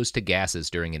exposed to gases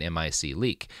during an MIC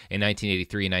leak. In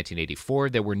 1983 and 1984,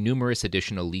 there were numerous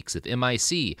additional leaks of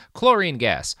MIC, chlorine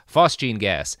gas, phosgene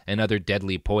gas, and other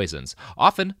deadly poisons.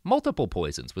 Often, multiple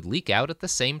poisons would leak out at the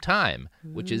same time,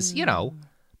 which is,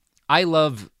 I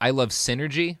love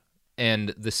synergy. And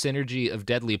the synergy of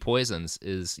deadly poisons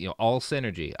is, all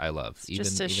synergy I love. It's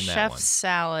just a chef's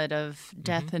salad of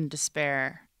death and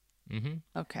despair.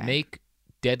 Mm-hmm. Okay. Make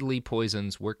deadly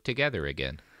poisons work together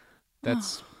again.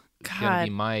 That's going to be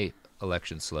my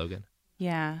election slogan.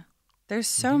 Yeah. There's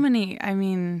so many,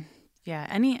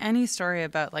 any story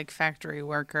about like factory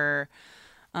worker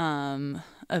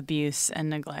abuse and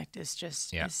neglect is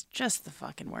just the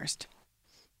fucking worst.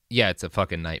 Yeah, it's a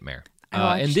fucking nightmare.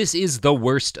 And this is the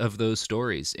worst of those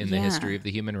stories in the history of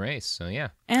the human race. So, yeah.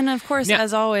 And, of course,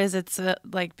 as always, it's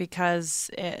because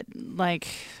it, I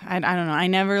don't know. I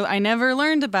never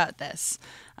learned about this.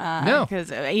 No. Because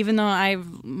even though I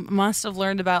must have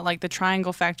learned about, the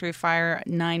Triangle Factory fire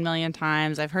 9 million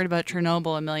times, I've heard about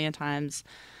Chernobyl a million times.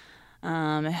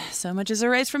 So much is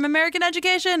erased from American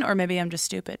education, or maybe I'm just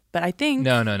stupid. But I think...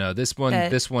 No. This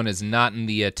one is not in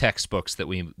the textbooks that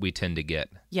we tend to get.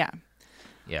 Yeah.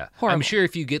 Yeah, horrible. I'm sure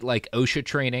if you get OSHA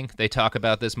training, they talk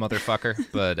about this motherfucker,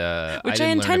 but which I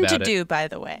intend to do, by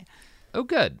the way. Oh,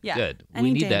 good, yeah, good.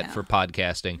 We need that now. for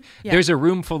podcasting. Yeah. There's a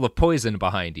room full of poison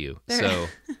behind you, so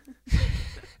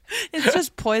it's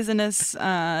just poisonous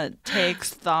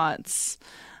takes, thoughts,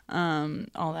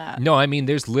 all that. No, I mean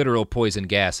there's literal poison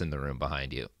gas in the room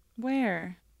behind you.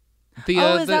 Where?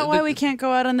 Is that why we can't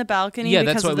go out on the balcony? Yeah,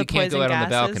 because that's why of we the can't go out gases? on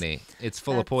the balcony. It's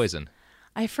full of poison.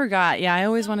 I forgot. Yeah, I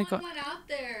always want to go. Someone went out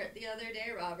there the other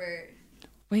day, Robert.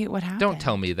 Wait, what happened? Don't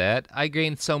tell me that. I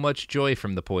gained so much joy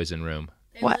from the poison room.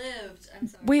 They lived. I'm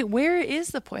sorry. Wait, where is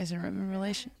the poison room in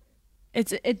relation?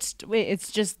 It's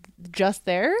just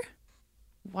there?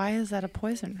 Why is that a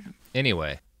poison room?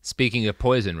 Anyway, speaking of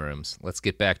poison rooms, let's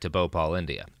get back to Bhopal,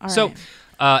 India. All so, right.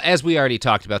 As we already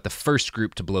talked about, the first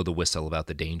group to blow the whistle about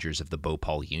the dangers of the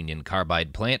Bhopal Union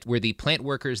Carbide plant were the plant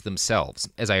workers themselves.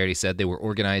 As I already said, they were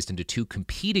organized into 2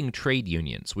 competing trade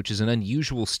unions, which is an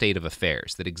unusual state of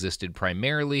affairs that existed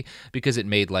primarily because it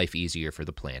made life easier for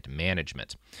the plant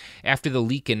management. After the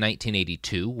leak in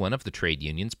 1982, one of the trade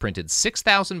unions printed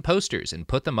 6,000 posters and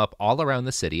put them up all around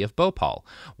the city of Bhopal,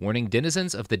 warning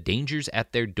denizens of the dangers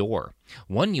at their door.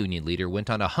 One union leader went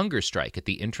on a hunger strike at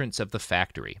the entrance of the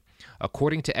factory.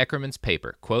 According to Eckerman's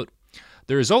paper, quote,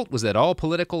 "The result was that all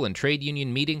political and trade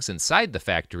union meetings inside the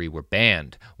factory were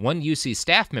banned. One UC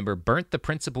staff member burnt the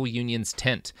principal union's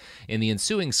tent. In the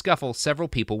ensuing scuffle, several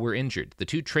people were injured. The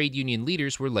 2 trade union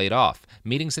leaders were laid off.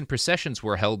 Meetings and processions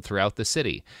were held throughout the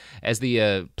city. As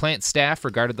the plant staff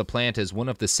regarded the plant as one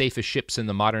of the safest ships in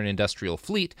the modern industrial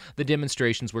fleet, the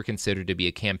demonstrations were considered to be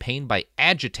a campaign by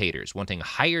agitators wanting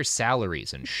higher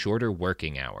salaries and shorter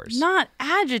working hours." Not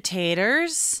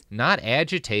agitators. Not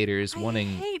agitators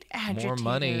wanting hate agitators. more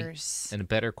money and a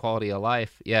better quality of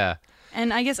life. Yeah.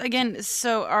 And I guess, again,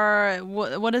 so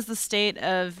what is the state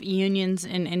of unions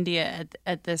in India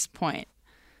at this point?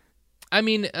 I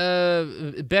mean,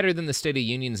 better than the State of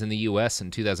Unions in the U.S.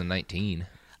 in 2019.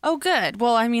 Oh, good.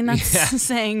 Well, I mean, that's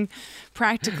saying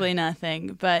practically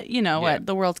nothing. But you know what?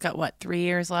 The world's got, 3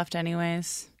 years left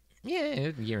anyways? Yeah,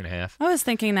 a year and a half. I was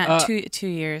thinking that 2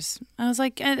 years. I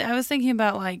was thinking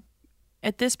about, like,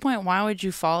 at this point, why would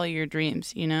you follow your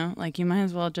dreams, you know? Like, you might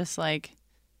as well just, like,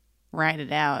 write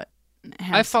it out.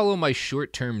 I follow my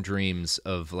short-term dreams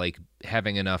of, like,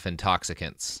 having enough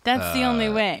intoxicants. That's the only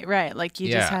way, right? Like,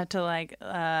 you just have to, like,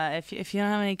 if you don't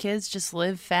have any kids, just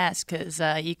live fast, because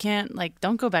you can't, like,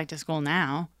 don't go back to school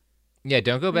now. Yeah,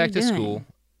 don't go back to school.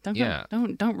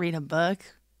 Don't read a book.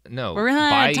 No. We're running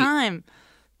out of time.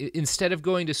 Instead of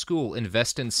going to school,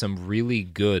 invest in some really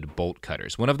good bolt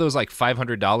cutters. One of those like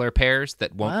 $500 pairs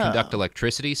that won't conduct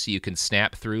electricity, so you can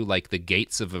snap through like the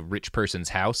gates of a rich person's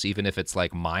house, even if it's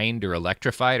like mined or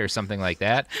electrified or something like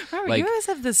that. Robert, like, you guys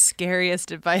have the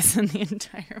scariest advice in the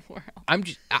entire world.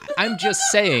 I'm just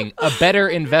saying, a better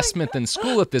investment than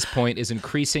school at this point is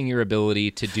increasing your ability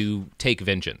to take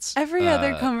vengeance. Every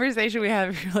other conversation we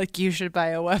have, you're like, you should buy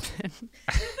a weapon.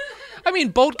 I mean,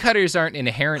 bolt cutters aren't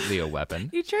inherently a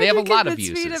weapon. You tried they have to a lot of convince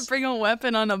uses. me to bring a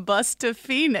weapon on a bus to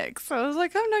Phoenix. I was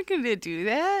like, I'm not going to do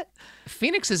that.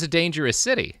 Phoenix is a dangerous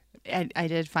city. I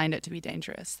did find it to be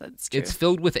dangerous. That's true. It's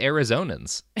filled with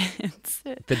Arizonans.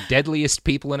 The deadliest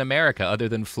people in America, other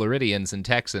than Floridians and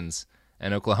Texans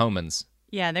and Oklahomans.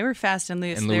 Yeah, they were fast and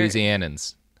loose. And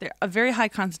Louisianans. There's a very high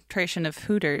concentration of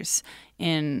Hooters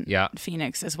in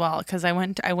Phoenix as well, because I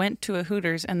went to a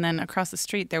Hooters, and then across the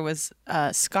street there was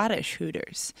Scottish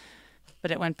Hooters, but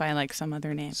it went by like some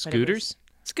other name. Scooters?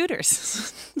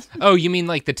 Scooters. Oh, you mean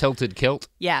like the tilted kilt?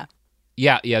 Yeah.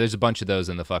 Yeah, there's a bunch of those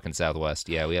in the fucking Southwest.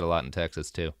 Yeah, we had a lot in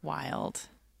Texas too. Wild.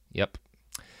 Yep.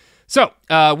 So,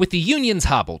 with the unions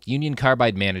hobbled, Union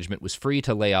Carbide management was free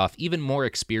to lay off even more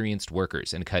experienced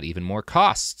workers and cut even more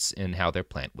costs in how their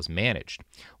plant was managed.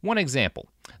 One example,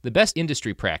 the best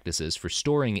industry practices for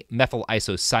storing methyl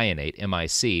isocyanate,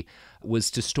 MIC,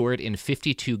 was to store it in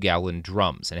 52-gallon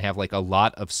drums and have like a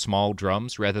lot of small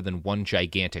drums rather than one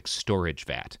gigantic storage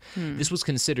vat. This was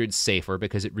considered safer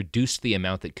because it reduced the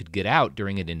amount that could get out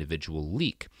during an individual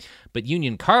leak. But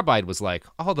Union Carbide was like,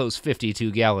 all those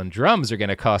 52-gallon drums are going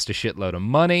to cost a shitload of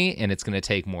money, and it's going to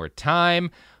take more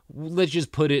time. Let's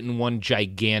just put it in one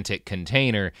gigantic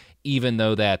container, even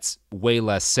though that's way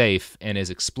less safe and is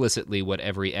explicitly what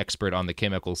every expert on the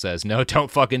chemical says. No, don't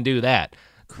fucking do that.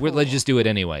 Cool. Let's just do it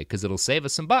anyway, because it'll save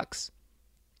us some bucks.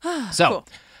 So,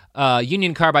 cool.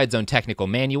 Union Carbide's own technical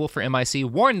manual for MIC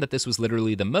warned that this was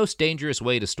literally the most dangerous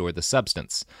way to store the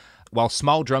substance. While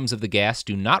small drums of the gas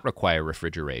do not require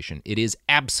refrigeration, it is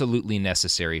absolutely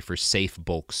necessary for safe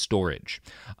bulk storage.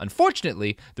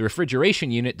 Unfortunately, the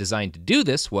refrigeration unit designed to do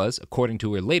this was, according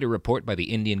to a later report by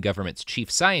the Indian government's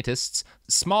chief scientists,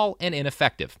 small and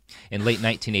ineffective. In late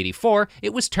 1984,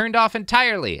 it was turned off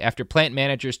entirely after plant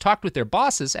managers talked with their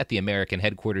bosses at the American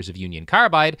headquarters of Union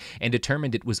Carbide and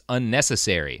determined it was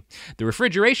unnecessary. The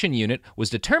refrigeration unit was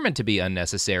determined to be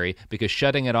unnecessary because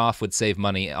shutting it off would save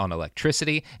money on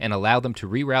electricity and allow them to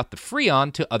reroute the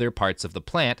Freon to other parts of the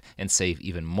plant and save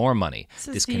even more money.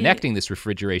 Disconnecting this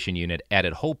refrigeration unit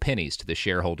added whole pennies to the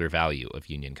shareholder value of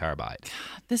Union Carbide.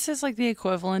 This is like the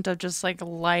equivalent of just like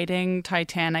lighting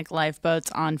Titanic lifeboats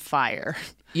on fire.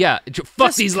 Yeah,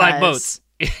 fuck these lifeboats.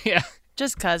 Yeah.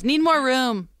 Just cause. Need more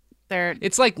room.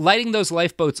 It's like lighting those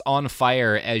lifeboats on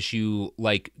fire as you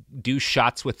like do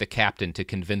shots with the captain to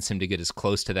convince him to get as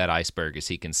close to that iceberg as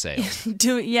he can sail.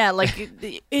 Like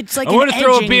it's like I want to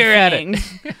throw a beer at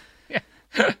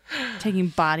it. Taking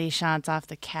body shots off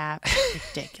the cap.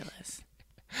 Ridiculous.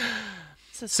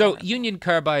 So Union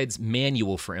Carbide's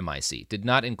manual for MIC did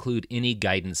not include any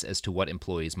guidance as to what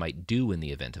employees might do in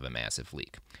the event of a massive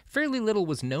leak. Fairly little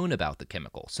was known about the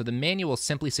chemical, so the manual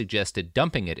simply suggested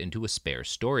dumping it into a spare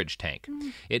storage tank.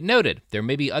 It noted, there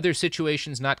may be other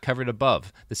situations not covered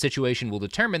above. The situation will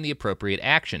determine the appropriate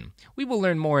action. We will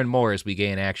learn more and more as we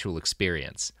gain actual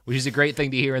experience, which is a great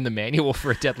thing to hear in the manual for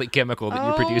a deadly chemical that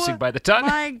you're producing by the ton. Oh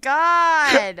my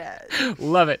God.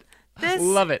 Love it.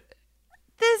 Love it.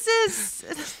 This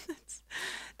is,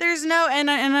 there's no, and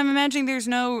I'm imagining there's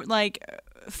no, like,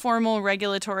 formal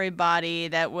regulatory body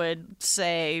that would,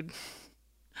 say,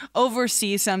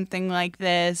 oversee something like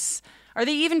this. Are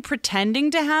they even pretending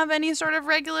to have any sort of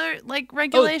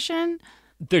regulation? Oh,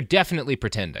 they're definitely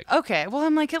pretending. Okay, well,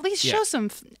 I'm like, at least show some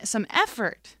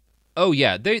effort. Oh,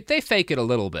 yeah, they fake it a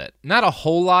little bit. Not a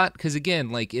whole lot, because,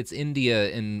 again, like, it's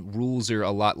India and rules are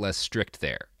a lot less strict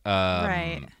there.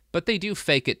 Right. But they do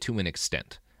fake it to an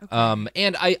extent.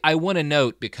 And I want to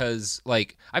note, because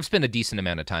like I've spent a decent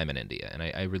amount of time in India, and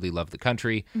I really love the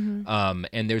country.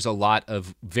 And there's a lot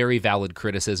of very valid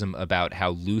criticism about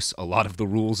how loose a lot of the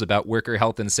rules about worker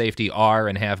health and safety are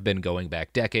and have been going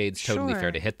back decades. Totally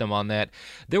fair to hit them on that.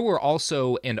 There were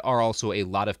also and are also a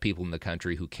lot of people in the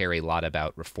country who care a lot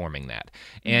about reforming that.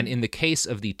 And in the case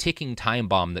of the ticking time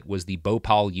bomb that was the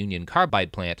Bhopal Union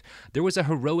Carbide plant, there was a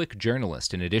heroic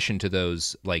journalist, in addition to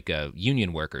those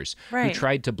union workers, who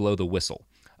tried to blow the whistle.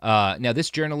 Now,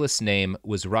 this journalist's name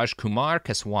was Rajkumar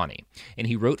Keswani, and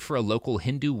he wrote for a local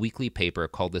Hindu weekly paper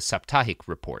called the Saptahik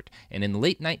Report. And in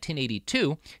late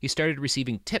 1982, he started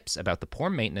receiving tips about the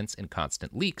poor maintenance and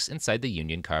constant leaks inside the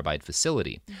Union Carbide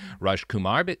facility.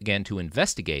 Rajkumar began to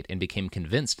investigate and became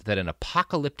convinced that an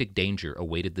apocalyptic danger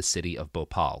awaited the city of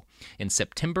Bhopal. In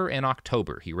September and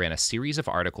October, he ran a series of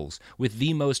articles with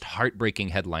the most heartbreaking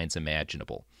headlines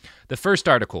imaginable. The first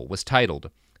article was titled,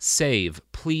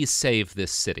 Please Save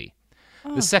This City.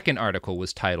 The second article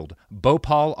was titled,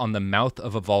 Bhopal on the Mouth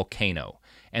of a Volcano.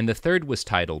 And the third was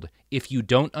titled, If You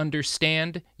Don't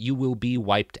Understand, You Will Be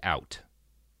Wiped Out.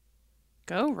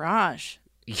 Go Raj.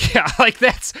 Yeah, like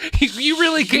that's, you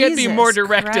really can't be more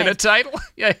direct in a title.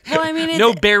 Yeah. Well, I mean,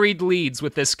 no buried leads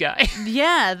with this guy.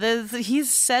 Yeah,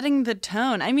 he's setting the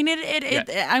tone. I mean,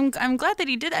 I'm glad that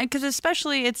he did that, because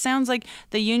especially it sounds like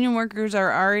the union workers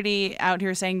are already out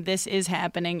here saying this is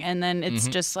happening, and then it's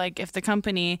just like if the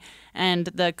company and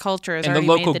the culture has already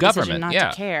local made the government decision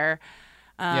not to care.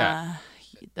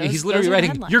 He's literally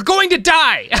writing, "You're going to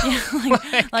die."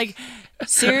 like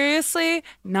seriously,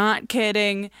 not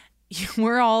kidding.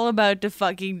 We're all about to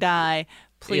fucking die.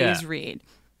 Please read.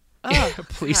 Oh,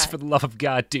 please, God. for the love of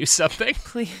God, do something.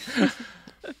 Please.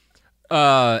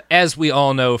 As we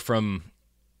all know from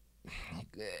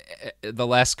the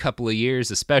last couple of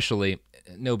years, especially,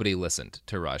 nobody listened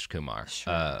to Raj Kumar.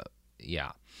 Sure.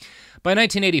 By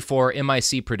 1984,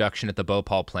 MIC production at the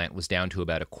Bhopal plant was down to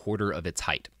about a quarter of its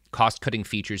height. Cost-cutting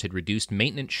features had reduced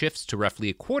maintenance shifts to roughly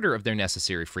a quarter of their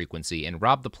necessary frequency and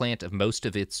robbed the plant of most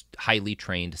of its highly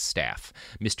trained staff.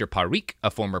 Mr. Parikh, a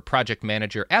former project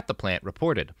manager at the plant,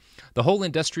 reported, "The whole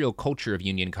industrial culture of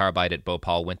Union Carbide at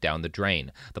Bhopal went down the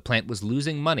drain. The plant was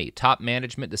losing money. Top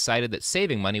management decided that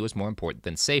saving money was more important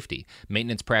than safety.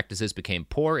 Maintenance practices became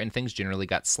poor and things generally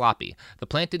got sloppy. The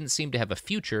plant didn't seem to have a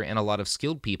future, and a lot of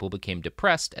skilled people became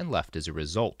depressed and left as a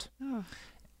result."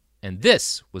 And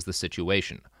this was the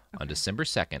situation on December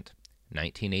 2nd,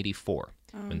 1984,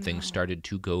 when things started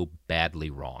to go badly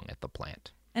wrong at the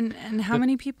plant. And how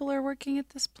many people are working at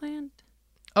this plant?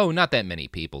 Oh, not that many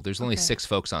people. There's only 6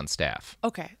 folks on staff.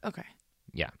 Okay.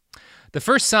 Yeah. The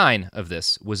first sign of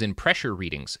this was in pressure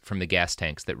readings from the gas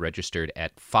tanks that registered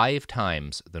at 5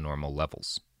 times the normal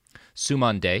levels.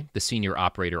 Suman Day, the senior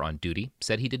operator on duty,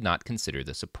 said he did not consider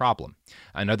this a problem.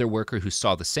 Another worker who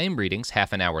saw the same readings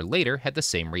half an hour later had the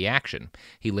same reaction.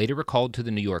 He later recalled to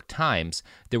the New York Times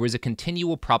there was a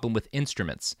continual problem with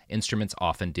instruments. Instruments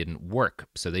often didn't work,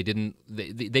 so they didn't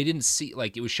see,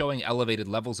 like, it was showing elevated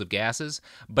levels of gases,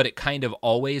 but it kind of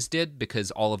always did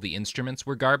because all of the instruments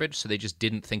were garbage, so they just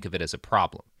didn't think of it as a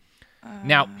problem.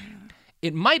 Now,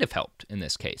 it might have helped in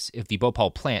this case if the Bhopal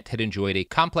plant had enjoyed a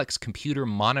complex computer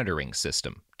monitoring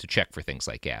system to check for things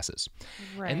like gases.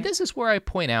 Right. And this is where I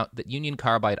point out that Union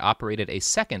Carbide operated a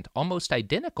second, almost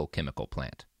identical chemical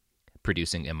plant,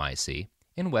 producing MIC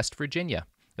in West Virginia.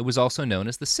 It was also known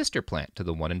as the sister plant to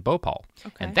the one in Bhopal.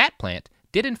 Okay. And that plant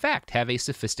did in fact have a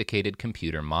sophisticated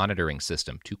computer monitoring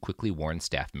system to quickly warn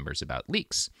staff members about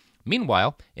leaks.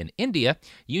 Meanwhile, in India,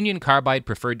 Union Carbide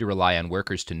preferred to rely on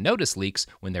workers to notice leaks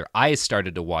when their eyes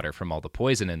started to water from all the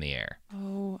poison in the air.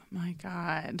 Oh, my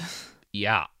God.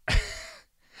 Yeah.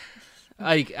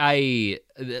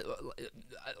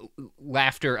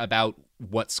 Laughter about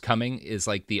what's coming is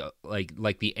like the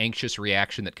anxious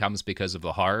reaction that comes because of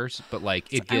the horrors, but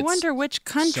like it gets. I wonder which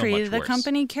country so the worse.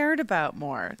 company cared about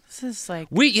more. This is like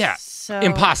so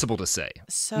impossible to say.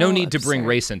 So no need to bring absurd.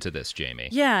 race into this, Jamie.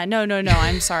 Yeah, no.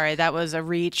 I'm sorry. That was a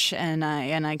reach, and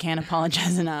I can't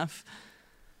apologize enough.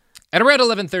 At around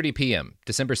 11:30 p.m.,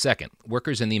 December 2nd,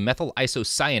 workers in the methyl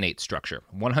isocyanate structure,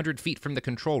 100 feet from the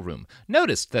control room,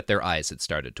 noticed that their eyes had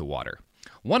started to water.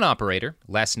 One operator,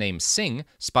 last name Singh,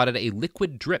 spotted a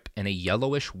liquid drip in a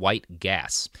yellowish-white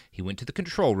gas. He went to the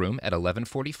control room at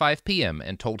 11:45 p.m.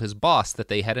 and told his boss that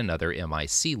they had another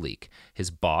MIC leak. His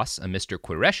boss, a Mr.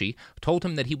 Qureshi, told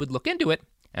him that he would look into it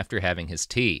after having his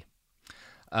tea.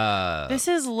 This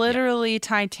is literally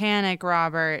Titanic,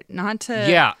 Robert. Not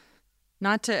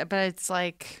to, but it's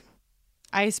like,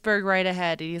 Iceberg right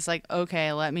ahead. He's like,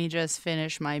 okay, let me just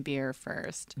finish my beer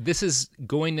first. This is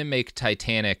going to make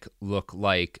Titanic look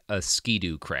like a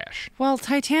Ski-Doo crash. Well,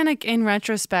 Titanic, in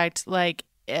retrospect, like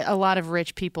a lot of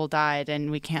rich people died,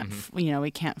 and we can't,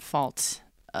 we can't fault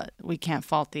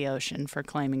the ocean for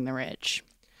claiming the rich.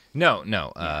 No,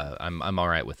 I'm all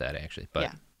right with that actually. But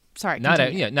yeah. Sorry, not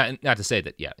to say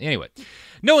that. Yeah. Anyway,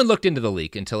 no one looked into the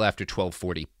leak until after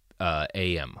 12:40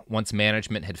 a.m. once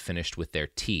management had finished with their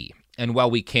tea. And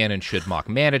while we can and should mock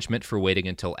management for waiting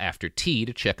until after tea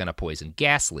to check on a poison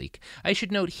gas leak, I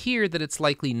should note here that it's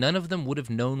likely none of them would have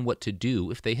known what to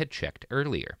do if they had checked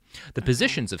earlier. The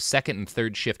positions of second and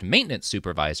third shift maintenance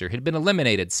supervisor had been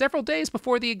eliminated several days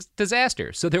before the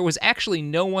disaster, so there was actually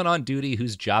no one on duty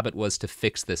whose job it was to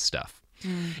fix this stuff.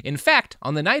 In fact,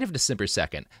 on the night of December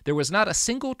 2nd, there was not a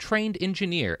single trained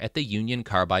engineer at the Union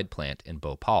Carbide plant in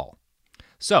Bhopal.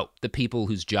 So, the people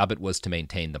whose job it was to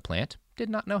maintain the plant did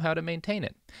not know how to maintain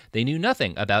it. They knew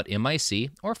nothing about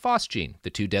MIC or phosgene, the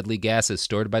two deadly gases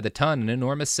stored by the ton in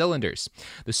enormous cylinders.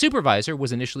 The supervisor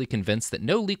was initially convinced that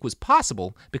no leak was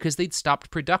possible because they'd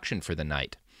stopped production for the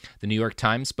night. The New York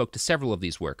Times spoke to several of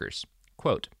these workers.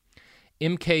 Quote,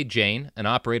 M.K. Jain, an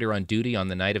operator on duty on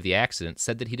the night of the accident,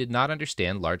 said that he did not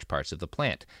understand large parts of the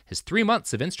plant. His 3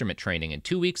 months of instrument training and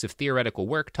 2 weeks of theoretical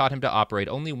work taught him to operate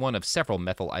only one of several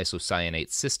methyl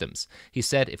isocyanate systems. He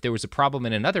said, if there was a problem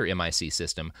in another MIC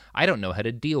system, I don't know how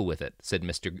to deal with it, said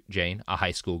Mr. Jain, a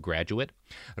high school graduate.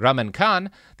 Raman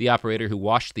Khan, the operator who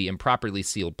washed the improperly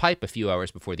sealed pipe a few hours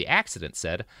before the accident,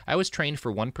 said, I was trained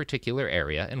for one particular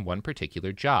area and one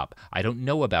particular job. I don't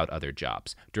know about other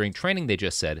jobs. During training, they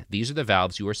just said, these are the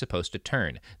valves you are supposed to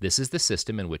turn. This is the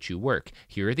system in which you work.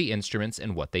 Here are the instruments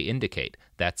and what they indicate.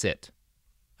 That's it.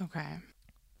 Okay.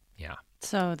 Yeah.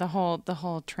 So the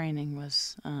whole training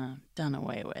was done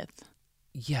away with.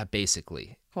 Yeah,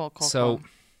 basically. Cool. So,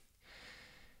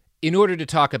 in order to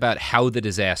talk about how the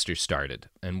disaster started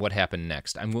and what happened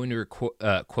next, I'm going to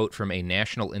quote from a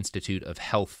National Institute of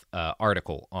Health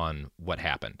article on what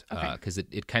happened, because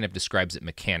it kind of describes it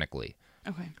mechanically.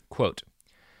 Okay. Quote,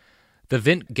 the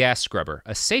vent gas scrubber,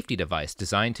 a safety device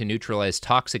designed to neutralize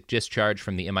toxic discharge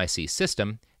from the MIC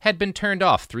system, had been turned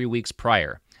off 3 weeks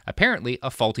prior. Apparently,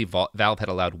 a faulty valve had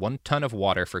allowed 1 ton of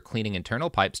water for cleaning internal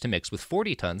pipes to mix with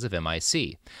 40 tons of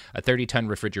MIC. A 30-ton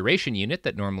refrigeration unit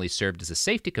that normally served as a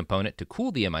safety component to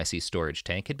cool the MIC storage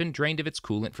tank had been drained of its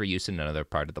coolant for use in another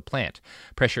part of the plant.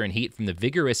 Pressure and heat from the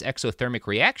vigorous exothermic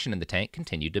reaction in the tank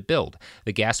continued to build.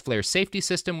 The gas flare safety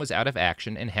system was out of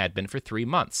action and had been for 3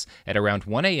 months. At around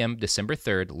 1 a.m. December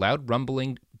 3rd, loud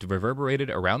rumbling reverberated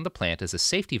around the plant as a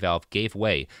safety valve gave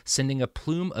way, sending a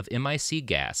plume of MIC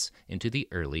gas into the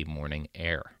early morning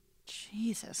air.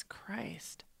 Jesus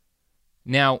Christ.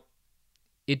 Now,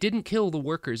 it didn't kill the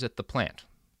workers at the plant.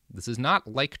 This is not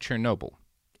like Chernobyl.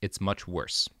 It's much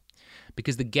worse.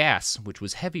 Because the gas, which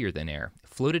was heavier than air,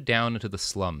 floated down into the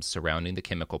slums surrounding the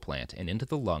chemical plant and into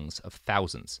the lungs of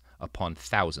thousands upon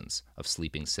thousands of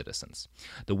sleeping citizens.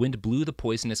 The wind blew the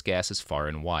poisonous gases far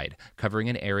and wide, covering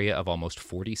an area of almost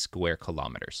 40 square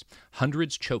kilometers.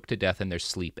 Hundreds choked to death in their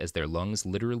sleep as their lungs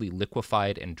literally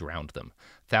liquefied and drowned them.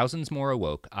 Thousands more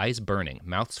awoke, eyes burning,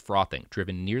 mouths frothing,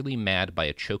 driven nearly mad by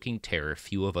a choking terror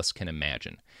few of us can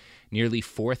imagine. Nearly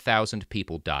 4,000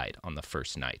 people died on the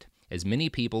first night. As many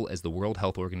people as the World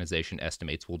Health Organization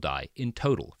estimates will die in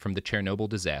total from the Chernobyl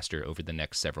disaster over the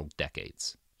next several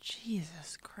decades.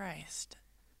 Jesus Christ.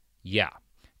 Yeah.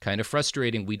 Kind of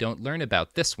frustrating we don't learn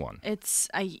about this one. It's,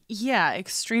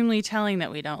 extremely telling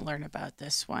that we don't learn about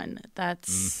this one.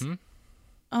 That's,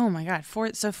 oh my God.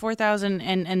 4,000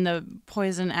 and the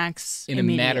poison acts in a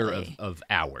matter of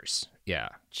hours. Yeah.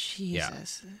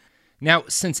 Jesus. Yeah. Now,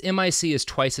 since MIC is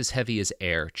twice as heavy as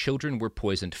air, children were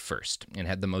poisoned first and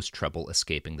had the most trouble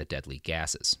escaping the deadly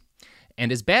gases. And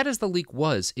as bad as the leak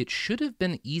was, it should have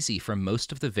been easy for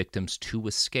most of the victims to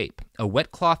escape. A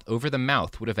wet cloth over the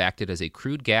mouth would have acted as a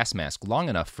crude gas mask long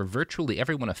enough for virtually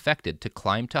everyone affected to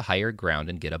climb to higher ground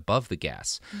and get above the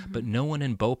gas. But no one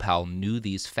in Bhopal knew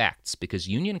these facts because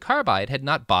Union Carbide had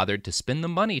not bothered to spend the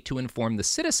money to inform the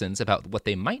citizens about what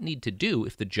they might need to do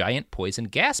if the giant poison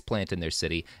gas plant in their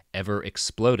city ever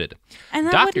exploded. And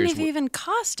that wouldn't have even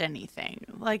cost anything.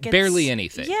 Like barely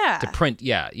anything. Yeah. To print,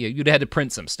 you'd have had to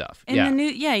print some stuff.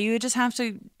 You would just have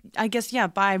to, I guess,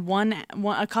 buy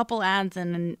a couple ads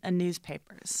in a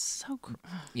newspaper. It's so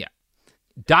Yeah.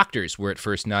 Doctors were at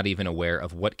first not even aware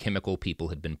of what chemical people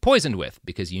had been poisoned with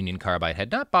because Union Carbide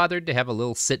had not bothered to have a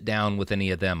little sit down with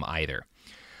any of them either.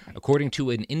 Right. According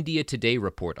to an India Today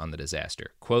report on the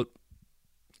disaster, quote,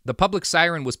 The public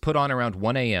siren was put on around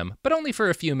 1 a.m., but only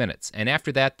for a few minutes, and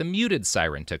after that, the muted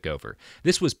siren took over.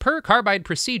 This was per carbide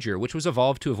procedure, which was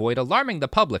evolved to avoid alarming the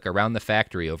public around the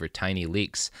factory over tiny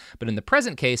leaks. But in the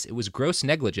present case, it was gross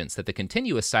negligence that the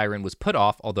continuous siren was put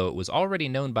off, although it was already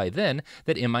known by then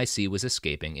that MIC was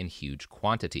escaping in huge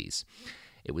quantities.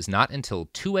 It was not until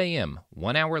 2 a.m.,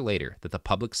 1 hour later, that the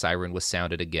public siren was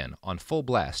sounded again, on full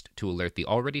blast, to alert the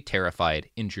already terrified,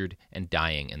 injured, and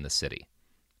dying in the city.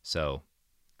 So,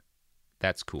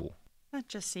 that's cool. That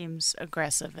just seems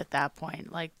aggressive at that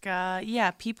point. Like, yeah,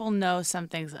 people know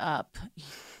something's up.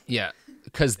 Yeah,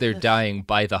 because they're dying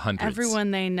by the hundreds.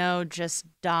 Everyone they know just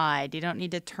died. You don't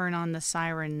need to turn on the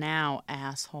siren now,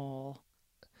 asshole.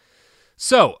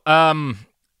 So,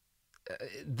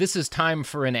 this is time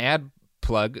for an ad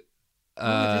plug.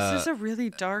 This is a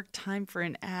really dark time for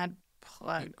an ad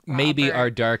plug, Robert. Maybe our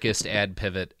darkest ad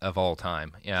pivot of all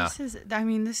time. Yeah.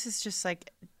 This is just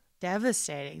like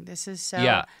devastating. This is so...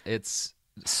 Yeah, it's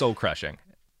soul-crushing.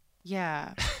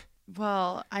 Yeah.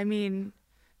 Well, I mean,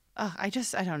 I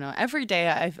don't know. Every day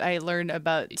I learn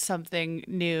about something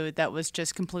new that was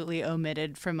just completely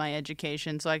omitted from my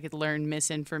education so I could learn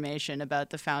misinformation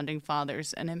about the Founding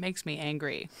Fathers, and it makes me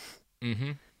angry.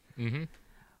 Mm-hmm. Mm-hmm.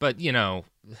 But, you know...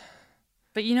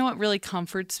 But you know what really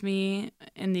comforts me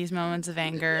in these moments of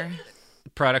anger?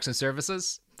 Products and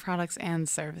services? Products and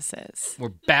services.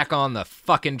 We're back on the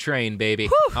fucking train, baby.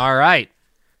 Whew. All right.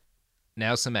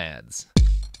 Now some ads.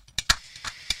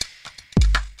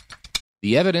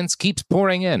 The evidence keeps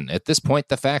pouring in. At this point,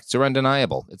 the facts are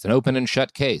undeniable. It's an open and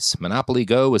shut case. Monopoly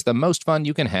Go is the most fun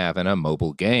you can have in a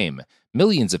mobile game.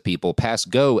 Millions of people pass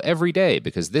Go every day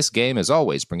because this game is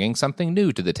always bringing something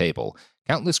new to the table.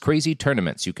 Countless crazy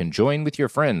tournaments you can join with your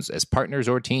friends as partners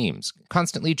or teams.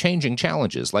 Constantly changing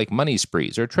challenges like money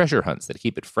sprees or treasure hunts that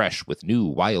keep it fresh with new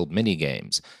wild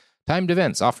mini-games. Timed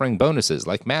events offering bonuses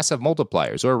like massive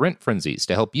multipliers or rent frenzies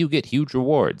to help you get huge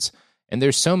rewards. And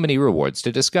there's so many rewards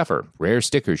to discover. Rare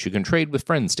stickers you can trade with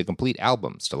friends to complete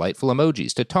albums, delightful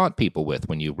emojis to taunt people with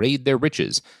when you raid their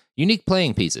riches, unique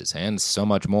playing pieces, and so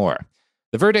much more.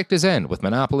 The verdict is in with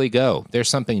Monopoly Go. There's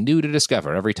something new to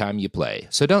discover every time you play.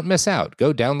 So don't miss out.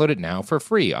 Go download it now for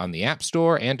free on the App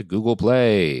Store and Google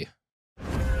Play.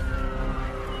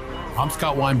 I'm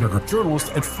Scott Weinberger,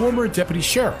 journalist and former deputy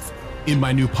sheriff. In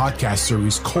my new podcast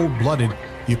series, Cold-Blooded,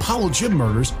 The Apollo Gym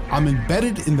Murders, I'm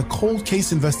embedded in the cold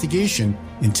case investigation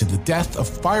into the death of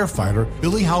firefighter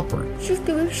Billy Halpern. It's just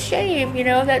a shame,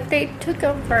 that they took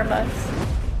him from us.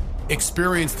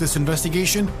 Experience this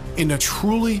investigation in a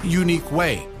truly unique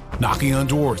way, knocking on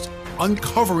doors,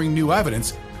 uncovering new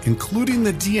evidence, including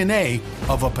the DNA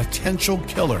of a potential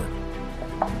killer.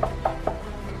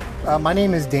 My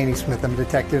name is Danny Smith. I'm a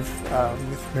detective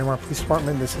with Miramar Police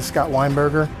Department. This is Scott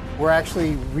Weinberger. We're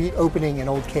actually reopening an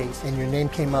old case, and your name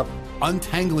came up.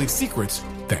 Untangling secrets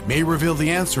that may reveal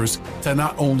the answers to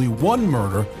not only one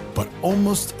murder, but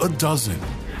almost a dozen.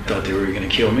 I thought they were going to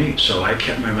kill me, so I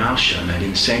kept my mouth shut and I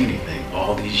didn't say anything.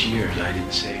 All these years, I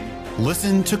didn't say anything.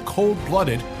 Listen to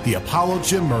Cold-Blooded, The Apollo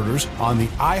Gym Murders on the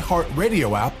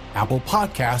iHeartRadio app, Apple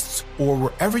Podcasts, or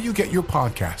wherever you get your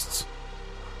podcasts.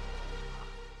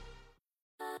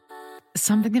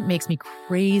 Something that makes me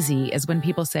crazy is when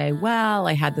people say, well,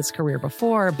 I had this career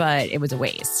before, but it was a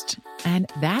waste. And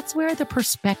that's where the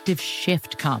perspective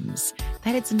shift comes,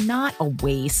 that it's not a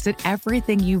waste, that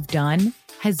everything you've done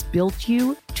has built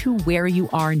you to where you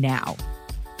are now.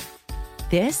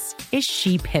 This is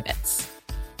She Pivots,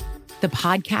 the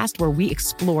podcast where we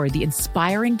explore the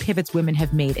inspiring pivots women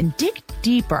have made and dig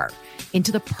deeper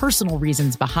into the personal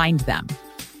reasons behind them.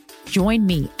 Join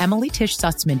me, Emily Tish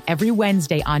Sussman, every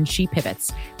Wednesday on She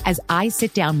Pivots as I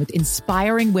sit down with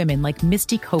inspiring women like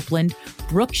Misty Copeland,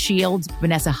 Brooke Shields,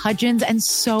 Vanessa Hudgens, and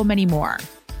so many more.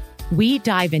 We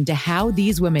dive into how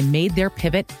these women made their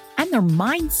pivot and their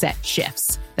mindset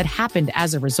shifts that happened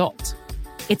as a result.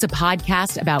 It's a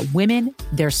podcast about women,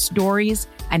 their stories,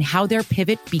 and how their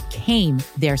pivot became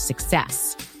their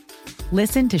success.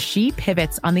 Listen to She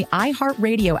Pivots on the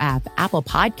iHeartRadio app, Apple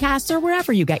Podcasts, or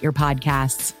wherever you get your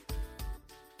podcasts.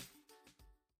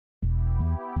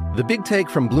 The Big Take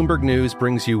from Bloomberg News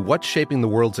brings you what's shaping the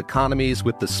world's economies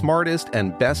with the smartest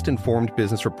and best-informed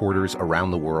business reporters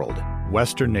around the world.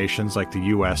 Western nations like the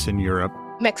U.S. and Europe.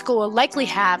 Mexico will likely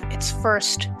have its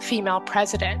first female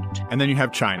president. And then you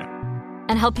have China.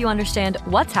 And help you understand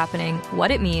what's happening,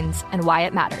 what it means, and why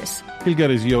it matters. He'll get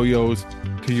his yo-yos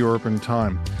to Europe in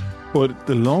time. But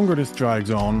the longer this drags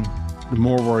on, the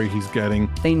more worry he's getting.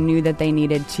 They knew that they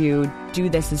needed to do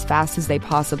this as fast as they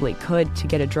possibly could to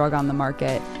get a drug on the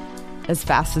market as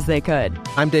fast as they could.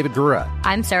 I'm David Gura.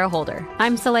 I'm Sarah Holder.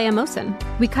 I'm Saleha Mohsen.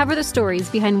 We cover the stories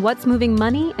behind what's moving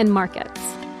money and markets.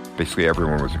 Basically,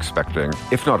 everyone was expecting,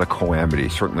 if not a calamity,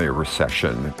 certainly a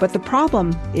recession. But the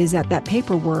problem is that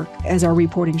paperwork, as our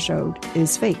reporting showed,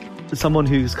 is fake. As someone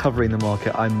who's covering the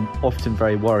market, I'm often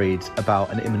very worried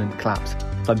about an imminent collapse.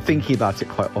 So I'm thinking about it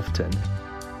quite often.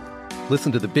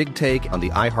 Listen to The Big Take on the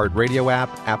iHeartRadio app,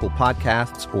 Apple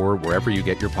Podcasts, or wherever you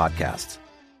get your podcasts.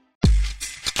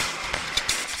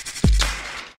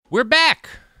 We're back.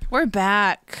 We're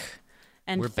back.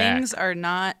 And We're things back. are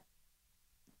not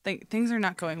things are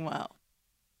not going well.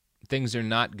 Things are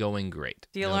not going great.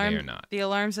 The No, alarm they are not. The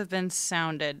alarms have been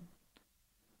sounded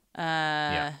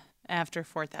after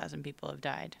 4,000 people have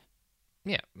died.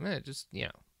 Yeah,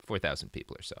 4,000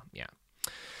 people or so. Yeah.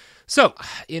 So,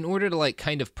 in order to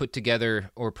kind of put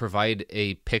together or provide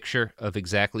a picture of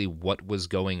exactly what was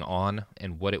going on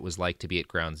and what it was like to be at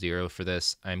ground zero for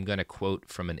this, I'm going to quote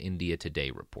from an India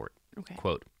Today report. Okay.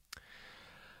 Quote,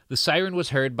 "The siren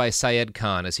was heard by Syed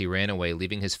Khan as he ran away,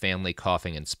 leaving his family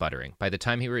coughing and sputtering. By the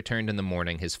time he returned in the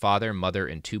morning, his father, mother,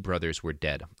 and 2 brothers were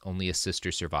dead. Only a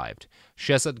sister survived.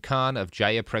 Shehzad Khan of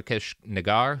Jayaprakash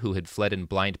Nagar, who had fled in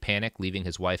blind panic, leaving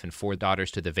his wife and 4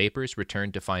 daughters to the vapors,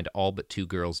 returned to find all but 2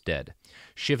 girls dead.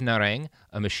 Shiv Narang,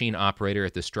 a machine operator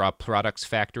at the straw products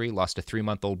factory, lost a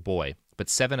 3-month-old boy. But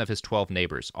 7 of his 12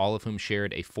 neighbors, all of whom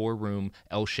shared a 4-room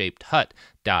L-shaped hut,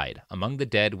 died. Among the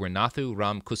dead were Nathu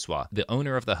Ram Kuswa, the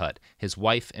owner of the hut, his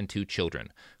wife, and 2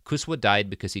 children. Kuswa died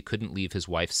because he couldn't leave his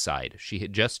wife's side. She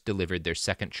had just delivered their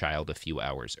 2nd child a few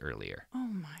hours earlier." Oh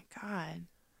my God.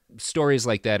 Stories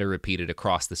like that are repeated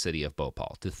across the city of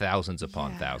Bhopal to thousands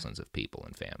upon thousands of people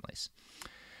and families.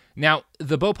 Now,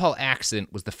 the Bhopal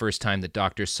accident was the first time that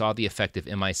doctors saw the effect of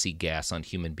MIC gas on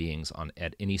human beings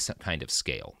at any kind of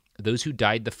scale. Those who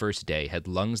died the first day had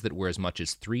lungs that were as much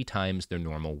as 3 times their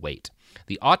normal weight.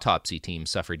 The autopsy team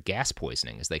suffered gas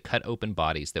poisoning as they cut open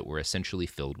bodies that were essentially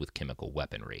filled with chemical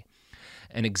weaponry.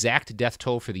 An exact death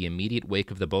toll for the immediate wake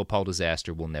of the Bhopal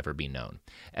disaster will never be known.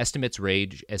 Estimates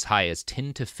range as high as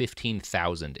 10 to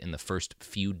 15,000 in the first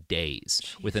few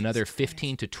days, with another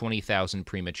 15 to 20,000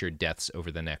 premature deaths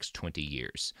over the next 20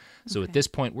 years. So at this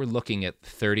point, we're looking at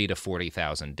 30 to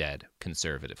 40,000 dead,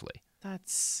 conservatively.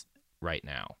 That's right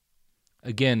now.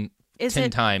 Again,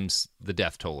 10 times the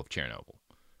death toll of Chernobyl.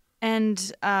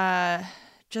 And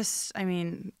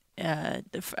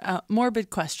morbid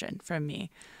question from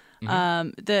me.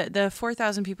 The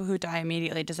 4,000 people who die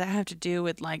immediately, does that have to do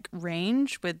with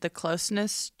range, with the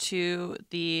closeness to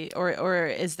the, or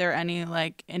is there any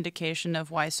indication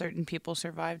of why certain people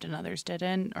survived and others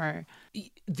didn't? Or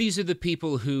these are the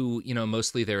people who,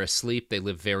 mostly they're asleep. They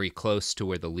live very close to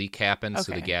where the leak happened,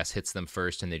 so the Okay. gas hits them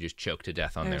first and they just choke to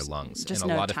death on There's their lungs. just And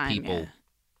a no lot time, of people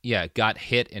got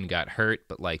hit and got hurt,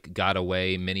 but got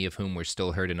away, many of whom were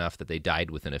still hurt enough that they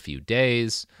died within a few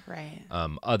days. Right.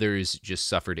 Others just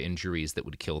suffered injuries that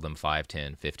would kill them 5,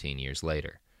 10, 15 years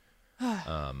later.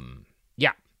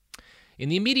 Yeah. In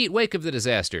the immediate wake of the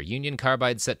disaster, Union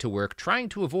Carbide set to work trying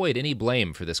to avoid any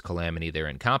blame for this calamity their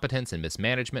incompetence and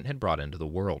mismanagement had brought into the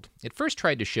world. It first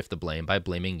tried to shift the blame by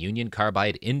blaming Union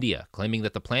Carbide India, claiming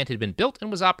that the plant had been built and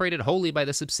was operated wholly by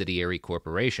the subsidiary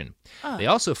corporation. They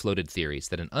also floated theories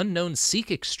that an unknown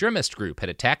Sikh extremist group had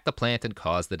attacked the plant and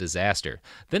caused the disaster.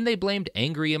 Then they blamed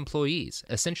angry employees,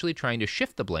 essentially trying to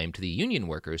shift the blame to the union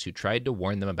workers who tried to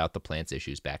warn them about the plant's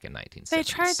issues back in 1976.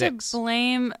 they tried to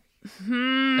blame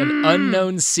an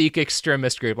unknown Sikh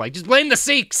extremist group. Just blame the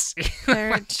Sikhs.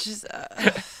 They're just,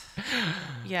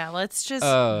 let's just.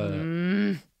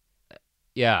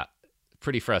 Yeah,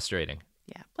 pretty frustrating.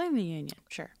 Yeah, blame the union,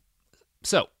 sure.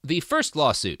 So, the first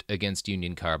lawsuit against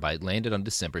Union Carbide landed on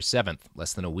December 7th,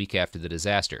 less than a week after the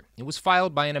disaster. It was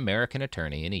filed by an American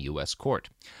attorney in a U.S. court.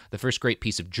 The first great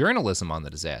piece of journalism on the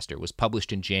disaster was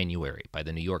published in January by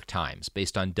the New York Times,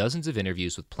 based on dozens of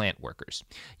interviews with plant workers,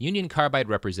 Union Carbide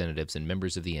representatives, and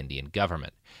members of the Indian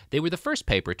government. They were the first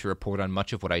paper to report on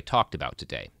much of what I talked about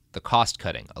today: the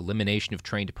cost-cutting, elimination of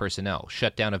trained personnel,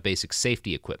 shutdown of basic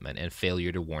safety equipment, and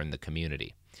failure to warn the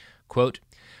community. Quote,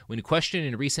 "When questioned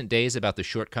in recent days about the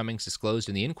shortcomings disclosed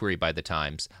in the inquiry by the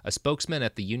Times, a spokesman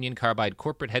at the Union Carbide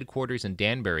corporate headquarters in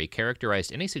Danbury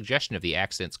characterized any suggestion of the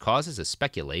accident's cause as a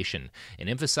speculation and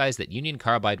emphasized that Union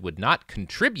Carbide would not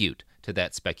contribute to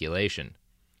that speculation."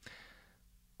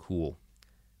 Cool.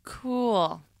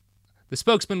 The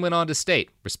spokesman went on to state,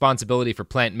 responsibility for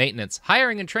plant maintenance,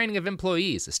 hiring and training of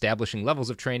employees, establishing levels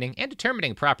of training, and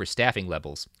determining proper staffing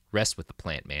levels rests with the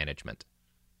plant management.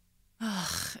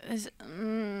 Oh, it's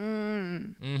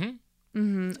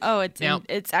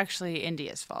actually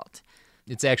India's fault.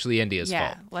 It's actually India's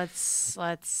fault. Yeah, let's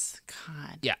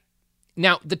God. Yeah.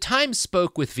 Now, the Times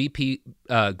spoke with VP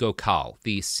Gokal,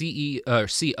 the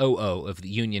COO of the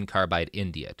Union Carbide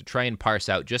India, to try and parse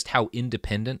out just how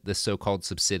independent this so-called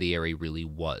subsidiary really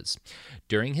was.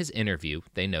 During his interview,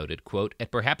 they noted, quote,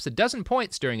 at perhaps a dozen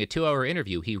points during a 2-hour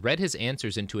interview, he read his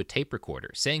answers into a tape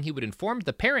recorder, saying he would inform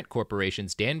the parent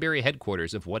corporation's Danbury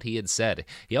headquarters of what he had said.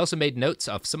 He also made notes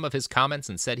of some of his comments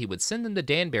and said he would send them to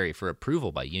Danbury for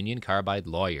approval by Union Carbide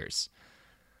lawyers.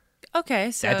 Okay,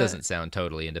 so that doesn't sound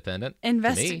totally independent.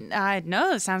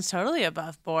 No, it sounds totally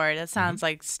above board. It sounds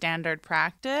like standard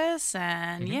practice,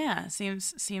 and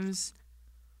seems.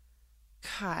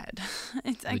 God,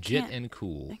 legit and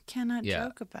cool. I cannot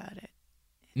joke about it.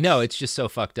 No, it's just so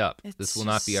fucked up. It's this will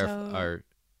not be so our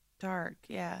dark.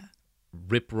 Yeah,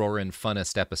 rip-roaring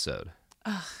funnest episode.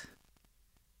 Ugh,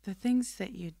 the things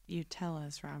that you tell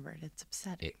us, Robert, it's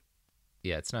upsetting.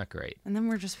 Yeah, it's not great. And then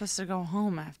we're just supposed to go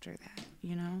home after that,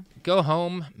 you know? Go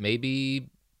home,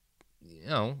 maybe,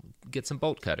 get some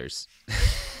bolt cutters.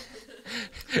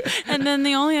 And then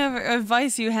the only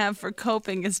advice you have for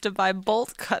coping is to buy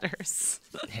bolt cutters.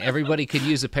 Everybody could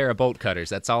use a pair of bolt cutters.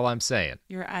 That's all I'm saying.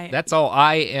 That's all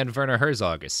I and Werner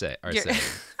Herzog are saying.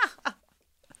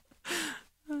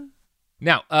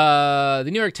 Now,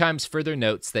 the New York Times further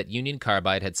notes that Union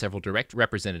Carbide had several direct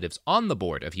representatives on the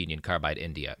board of Union Carbide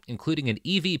India, including an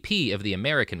EVP of the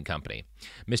American company.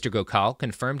 Mr. Gokal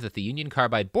confirmed that the Union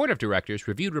Carbide board of directors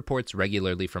reviewed reports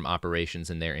regularly from operations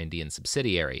in their Indian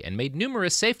subsidiary and made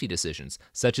numerous safety decisions,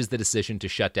 such as the decision to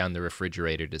shut down the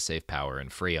refrigerator to save power in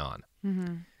Freon.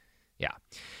 Mm-hmm. Yeah.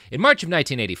 In March of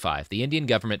 1985, the Indian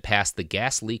government passed the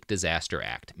Gas Leak Disaster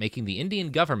Act, making the Indian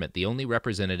government the only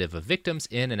representative of victims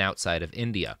in and outside of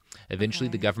India. Eventually,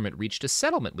 the government reached a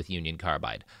settlement with Union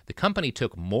Carbide. The company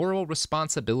took moral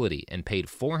responsibility and paid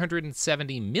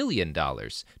 $470 million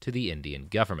to the Indian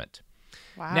government.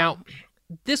 Wow. Now,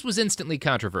 this was instantly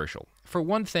controversial. For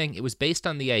one thing, it was based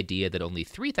on the idea that only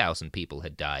 3,000 people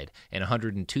had died and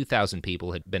 102,000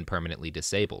 people had been permanently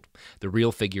disabled. The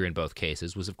real figure in both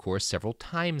cases was, of course, several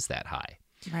times that high.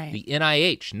 Right. The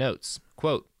NIH notes,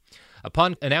 quote,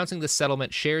 upon announcing the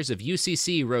settlement, shares of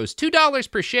UCC rose $2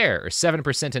 per share, or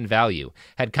 7% in value.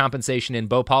 Had compensation in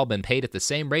Bhopal been paid at the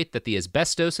same rate that the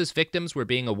asbestosis victims were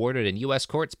being awarded in U.S.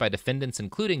 courts by defendants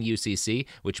including UCC,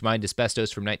 which mined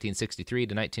asbestos from 1963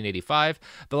 to 1985,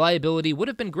 the liability would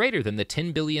have been greater than the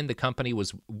 $10 billion the company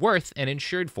was worth and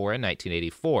insured for in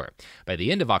 1984. By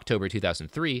the end of October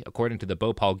 2003, according to the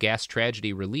Bhopal Gas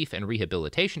Tragedy Relief and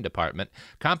Rehabilitation Department,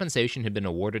 compensation had been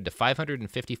awarded to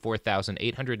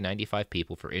 554,895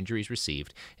 people for injuries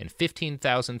received and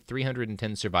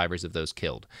 15,310 survivors of those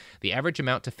killed. The average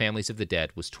amount to families of the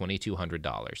dead was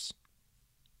 $2,200.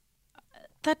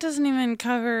 That doesn't even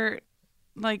cover,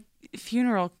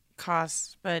 funeral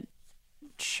costs, but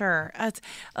sure.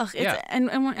 And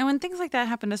when things like that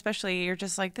happen, especially, you're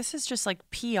just like, this is just like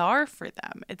PR for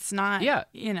them. It's not,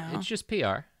 it's just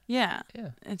PR. Yeah.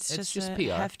 It's just a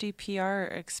PR. hefty PR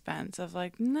expense of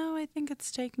no, I think it's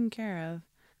taken care of.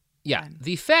 Yeah,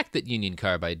 the fact that Union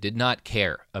Carbide did not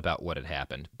care about what had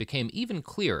happened became even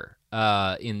clearer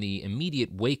in the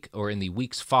immediate wake or in the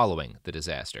weeks following the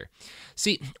disaster.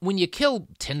 See, when you kill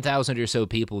 10,000 or so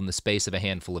people in the space of a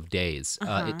handful of days,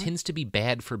 it tends to be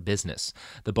bad for business.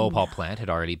 The Bhopal plant had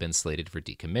already been slated for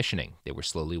decommissioning. They were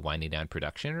slowly winding down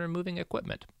production and removing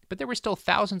equipment. But there were still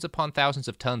thousands upon thousands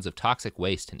of tons of toxic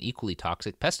waste and equally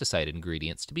toxic pesticide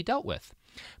ingredients to be dealt with.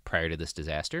 Prior to this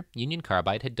disaster, Union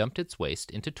Carbide had dumped its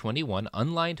waste into 21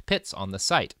 unlined pits on the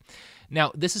site.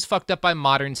 Now, this is fucked up by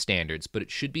modern standards, but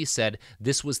it should be said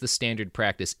this was the standard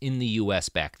practice in the U.S.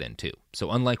 back then, too.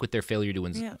 So unlike with their failure to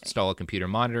install a computer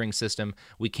monitoring system,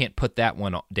 we can't put that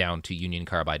one down to Union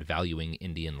Carbide valuing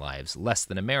Indian lives less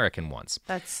than American ones.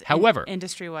 That's however,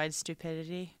 industry-wide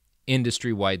stupidity.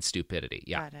 Industry-wide stupidity,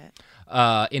 yeah. Got it.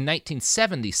 In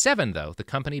 1977, though, the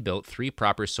company built 3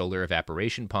 proper solar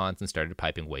evaporation ponds and started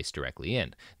piping waste directly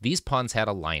in. These ponds had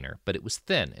a liner, but it was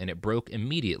thin, and it broke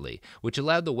immediately, which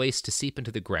allowed the waste to seep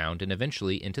into the ground and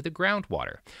eventually into the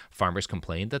groundwater. Farmers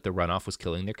complained that the runoff was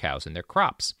killing their cows and their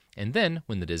crops. And then,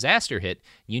 when the disaster hit,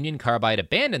 Union Carbide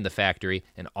abandoned the factory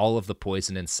and all of the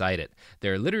poison inside it.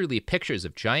 There are literally pictures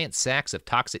of giant sacks of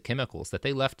toxic chemicals that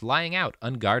they left lying out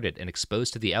unguarded and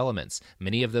exposed to the elements.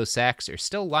 Many of those sacks are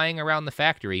still lying around the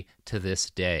factory to this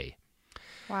day.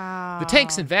 Wow. The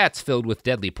tanks and vats filled with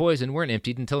deadly poison weren't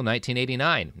emptied until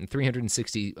 1989, and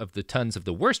 360 of the tons of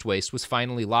the worst waste was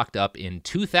finally locked up in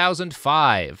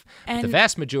 2005. And but the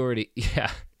vast majority,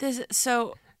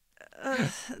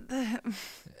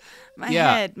 my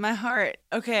head, my heart.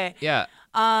 Okay. Yeah.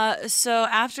 So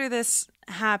after this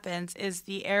happens, is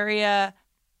the area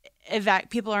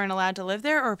people aren't allowed to live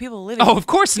there, or people living? Oh, of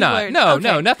course not. No,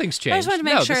 nothing's changed. I just wanted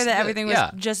to make sure that this- everything was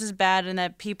yeah. just as bad and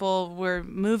that people were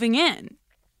moving in.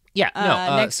 Yeah,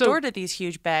 no. Next door to these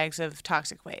huge bags of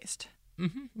toxic waste.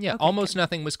 Mm-hmm. Yeah, almost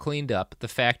nothing was cleaned up. The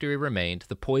factory remained.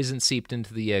 The poison seeped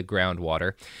into the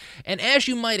groundwater. And as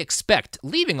you might expect,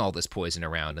 leaving all this poison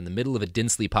around in the middle of a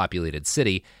densely populated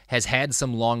city has had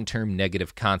some long-term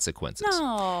negative consequences.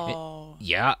 No.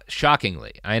 Yeah,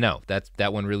 shockingly. I know.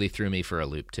 That one really threw me for a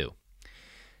loop, too.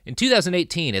 In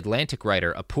 2018, Atlantic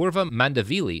writer Apurva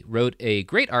Mandavili wrote a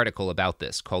great article about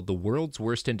this called The World's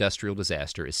Worst Industrial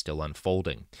Disaster is Still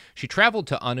Unfolding. She traveled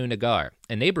to Anu Nagar,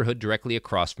 a neighborhood directly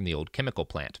across from the old chemical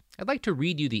plant. I'd like to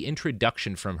read you the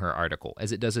introduction from her article,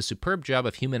 as it does a superb job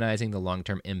of humanizing the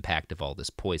long-term impact of all this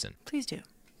poison. Please do.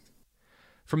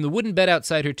 From the wooden bed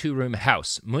outside her two-room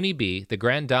house, Muni B, the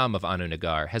grand dame of Anu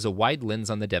Nagar, has a wide lens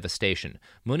on the devastation.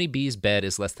 Muni B's bed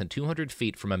is less than 200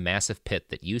 feet from a massive pit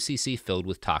that UCC filled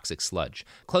with toxic sludge,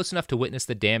 close enough to witness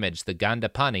the damage the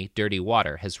Gandapani, dirty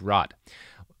water, has wrought.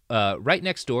 Right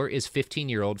next door is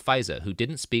 15-year-old Faiza, who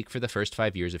didn't speak for the first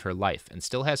 5 years of her life and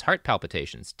still has heart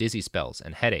palpitations, dizzy spells,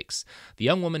 and headaches. The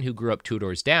young woman who grew up 2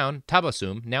 doors down,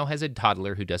 Tabassum, now has a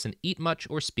toddler who doesn't eat much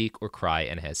or speak or cry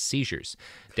and has seizures.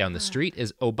 Down the street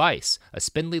is Obais, a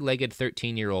spindly-legged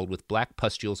 13-year-old with black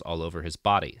pustules all over his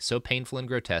body, so painful and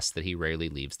grotesque that he rarely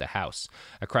leaves the house.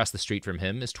 Across the street from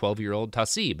him is 12-year-old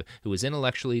Tasib, who is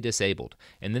intellectually disabled.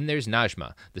 And then there's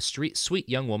Najma, the sweet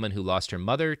young woman who lost her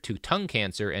mother to tongue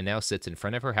cancer and now sits in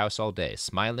front of her house all day,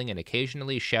 smiling and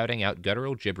occasionally shouting out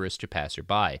guttural gibberish to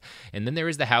passerby. And then there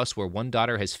is the house where one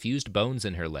daughter has fused bones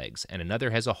in her legs and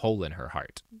another has a hole in her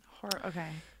heart. Okay.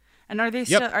 And are they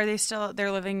still they're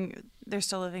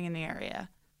still living in the area?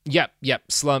 Yep.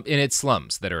 And it's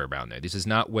slums that are around there. This is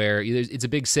not where it's a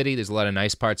big city. There's a lot of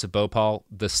nice parts of Bhopal.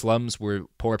 The slums where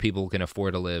poor people can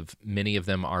afford to live, many of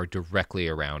them are directly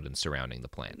around and surrounding the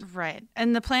plant. Right.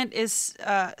 And the plant is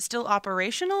still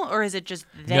operational, or is it just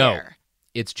there? No,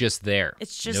 it's just there.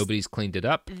 It's just nobody's cleaned it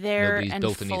up. There Nobody's and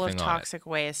built full anything of on it. toxic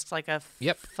waste, like a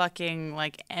fucking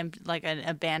like an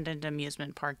abandoned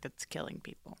amusement park that's killing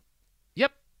people.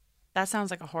 Yep. That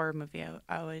sounds like a horror movie.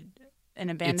 I would. An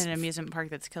abandoned amusement park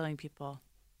that's killing people.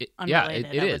 It Unrelated.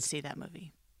 I would is. see that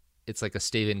movie. It's like a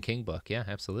Stephen King book. Yeah,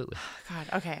 absolutely. God.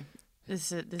 Okay.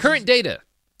 Current data.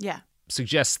 Yeah.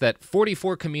 Suggests that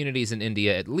 44 communities in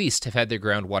India at least have had their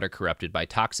groundwater corrupted by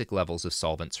toxic levels of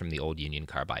solvents from the old Union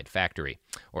Carbide factory,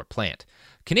 or plant.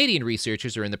 Canadian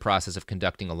researchers are in the process of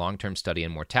conducting a long-term study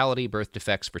on mortality, birth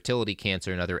defects, fertility,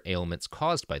 cancer, and other ailments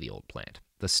caused by the old plant.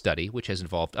 The study, which has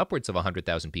involved upwards of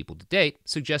 100,000 people to date,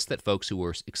 suggests that folks who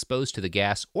were exposed to the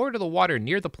gas or to the water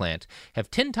near the plant have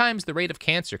 10 times the rate of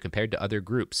cancer compared to other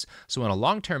groups. So on a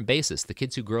long-term basis, the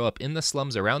kids who grow up in the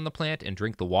slums around the plant and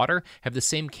drink the water have the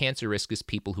same cancer risk as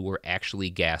people who were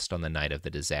actually gassed on the night of the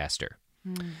disaster.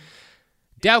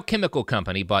 Dow Chemical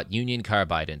Company bought Union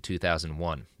Carbide in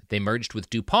 2001. They merged with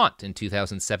DuPont in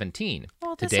 2017.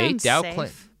 Well, Today, Dow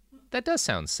safe. That does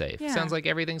sound safe. Yeah. Sounds like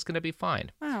everything's going to be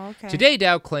fine. Oh, okay. Today,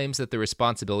 Dow claims that the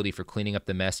responsibility for cleaning up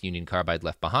the mess Union Carbide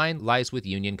left behind lies with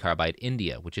Union Carbide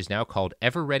India, which is now called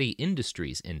Eveready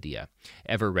Industries India.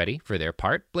 Eveready, for their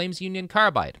part, blames Union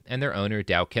Carbide and their owner,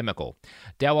 Dow Chemical.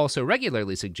 Dow also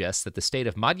regularly suggests that the state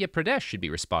of Madhya Pradesh should be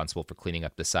responsible for cleaning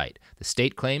up the site. The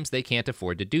state claims they can't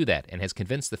afford to do that and has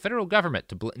convinced the federal government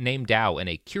to name Dow in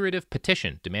a curative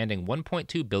petition demanding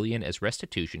 $1.2 billion as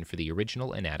restitution for the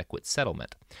original inadequate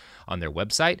settlement. On their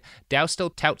website, Dow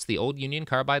still touts the old Union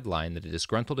Carbide line that a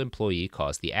disgruntled employee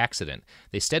caused the accident.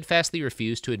 They steadfastly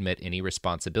refuse to admit any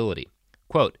responsibility.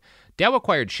 Quote, Dow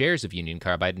acquired shares of Union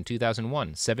Carbide in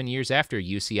 2001, 7 years after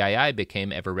UCII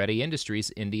became Eveready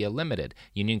Industries India Limited.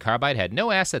 Union Carbide had no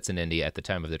assets in India at the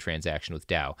time of the transaction with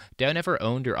Dow. Dow never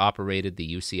owned or operated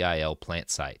the UCIL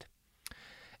plant site.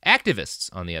 Activists,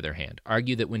 on the other hand,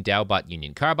 argue that when Dow bought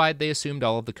Union Carbide, they assumed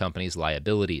all of the company's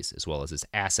liabilities, as well as its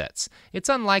assets. It's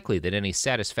unlikely that any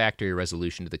satisfactory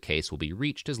resolution to the case will be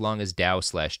reached as long as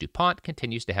Dow/DuPont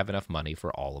continues to have enough money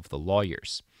for all of the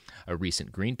lawyers. A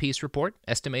recent Greenpeace report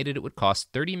estimated it would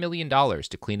cost $30 million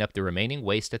to clean up the remaining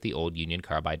waste at the old Union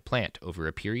Carbide plant over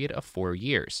a period of 4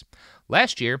 years.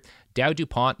 Last year,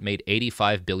 Dow-DuPont made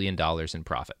 $85 billion in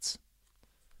profits.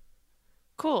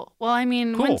 Cool. Well, I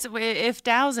mean, Cool. if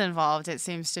Dow's involved, it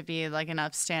seems to be like an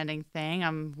upstanding thing.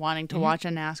 I'm wanting to watch a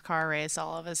NASCAR race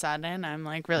all of a sudden. I'm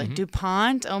like, really,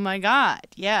 DuPont? Oh my God.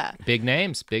 Yeah. Big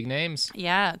names.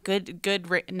 Yeah. Good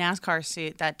NASCAR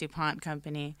suit, that DuPont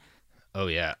company. Oh,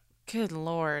 yeah. Good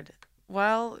Lord.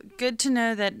 Well, good to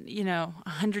know that,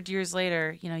 100 years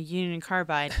later, Union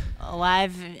Carbide,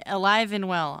 alive and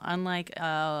well, unlike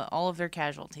all of their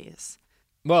casualties.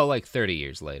 Well, like 30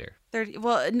 years later. 30.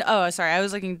 Well, oh, sorry. I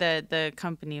was looking. The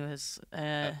company was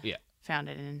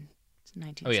founded in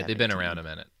 1970. Oh yeah, they've been around a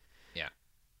minute. Yeah.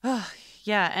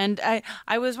 Yeah, and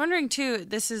I was wondering too.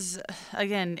 This is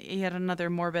again yet another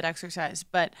morbid exercise,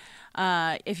 but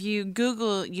if you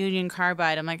Google Union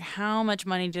Carbide, I'm like, how much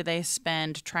money do they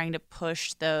spend trying to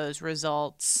push those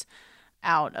results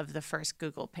out of the first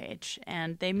Google page?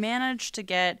 And they managed to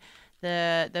get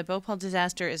the Bhopal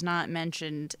disaster is not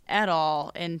mentioned at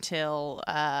all until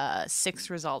 6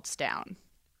 results down.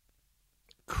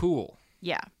 Cool.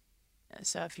 Yeah.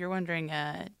 So if you're wondering,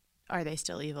 are they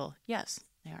still evil? Yes,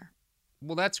 they are.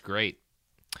 Well, that's great.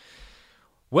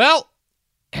 Well,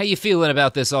 how you feeling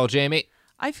about this all, Jamie?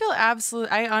 I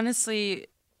honestly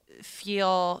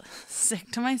feel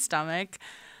sick to my stomach.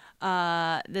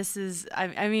 This is,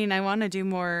 I mean, I want to do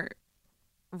more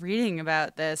reading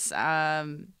about this.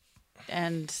 And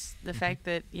the fact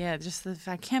that,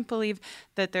 I can't believe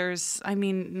that there's, I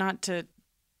mean, not to,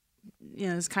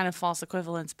 it's kind of false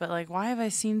equivalence, but like, why have I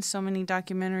seen so many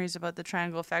documentaries about the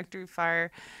Triangle Factory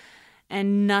fire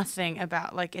and nothing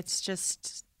about, like,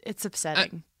 it's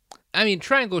upsetting. I mean,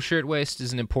 Triangle Shirtwaist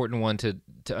is an important one to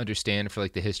understand for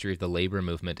like the history of the labor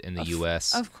movement in the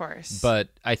U.S. Of course. But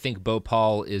I think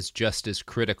Bhopal is just as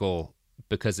critical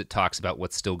because it talks about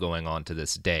what's still going on to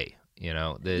this day. You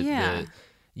know,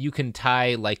 you can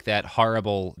tie like that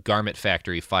horrible garment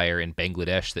factory fire in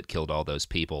Bangladesh that killed all those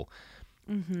people.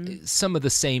 Mm-hmm. Some of the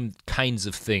same kinds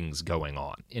of things going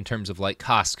on in terms of like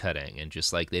cost cutting and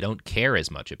just like they don't care as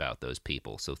much about those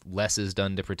people. So less is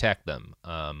done to protect them.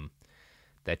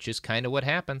 That's just kind of what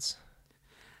happens.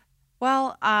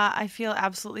 Well, I feel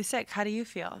absolutely sick. How do you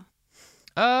feel?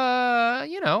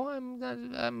 I'm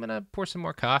gonna pour some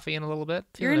more coffee in a little bit.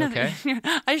 Feeling okay.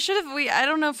 I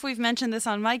don't know if we've mentioned this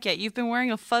on mic yet. You've been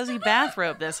wearing a fuzzy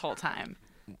bathrobe this whole time.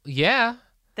 Yeah.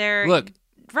 Look,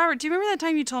 Robert, do you remember that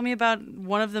time you told me about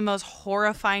one of the most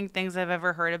horrifying things I've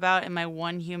ever heard about in my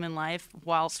one human life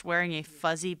whilst wearing a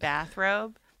fuzzy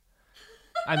bathrobe?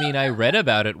 I mean, I read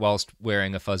about it whilst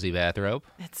wearing a fuzzy bathrobe.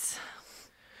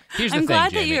 I'm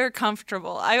glad that you're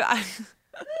comfortable.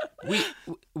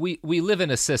 We live in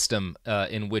a system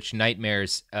in which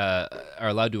nightmares are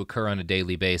allowed to occur on a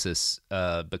daily basis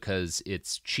because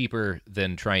it's cheaper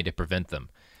than trying to prevent them.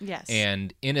 Yes.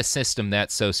 And in a system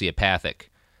that's sociopathic,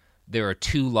 there are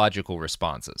 2 logical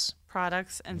responses.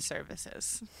 Products and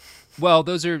services. Well,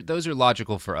 those are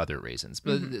logical for other reasons.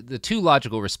 But the 2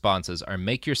 logical responses are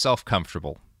make yourself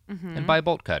comfortable and buy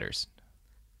bolt cutters.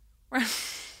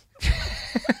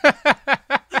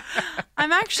 I'm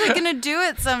actually going to do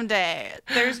it someday.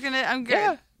 I'm good.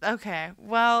 Yeah. Okay.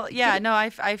 Well, yeah, no, I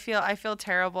feel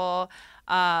terrible.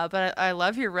 But I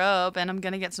love your robe and I'm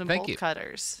going to get some bolt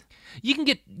cutters. You can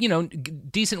get,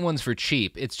 decent ones for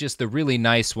cheap. It's just the really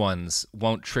nice ones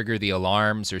won't trigger the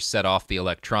alarms or set off the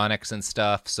electronics and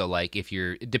stuff. So, like, if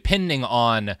you're depending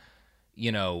on,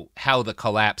 how the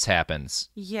collapse happens.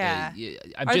 Yeah.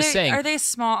 I'm saying. Are they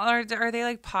small? Are they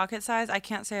like pocket size? I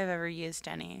can't say I've ever used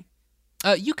any.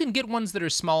 You can get ones that are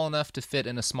small enough to fit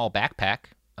in a small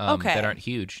backpack. That aren't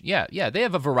huge. Yeah. They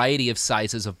have a variety of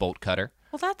sizes of bolt cutter.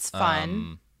 Well, that's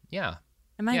fun. Yeah.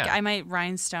 I might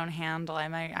rhinestone handle. I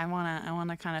want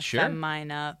to kind of fem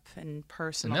mine up and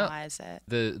personalize it.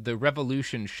 The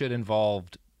revolution should involve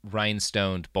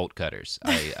rhinestoned bolt cutters.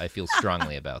 I feel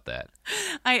strongly about that.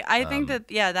 I think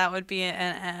that would be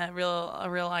a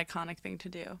real iconic thing to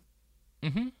do.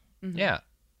 Mm-hmm. Yeah.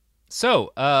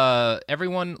 So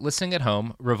everyone listening at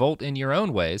home, revolt in your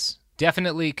own ways.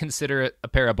 Definitely consider it a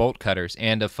pair of bolt cutters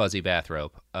and a fuzzy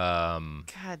bathrobe.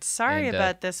 God, sorry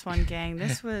about this one, gang.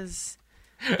 This was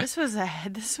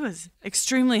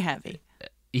extremely heavy.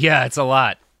 Yeah, it's a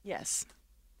lot. Yes.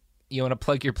 You want to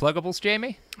plug your pluggables,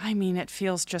 Jamie? I mean, it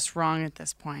feels just wrong at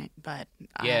this point, but...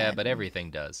 Yeah, but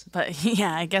everything does. But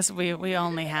yeah, I guess we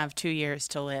only have 2 years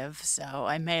to live, so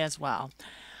I may as well.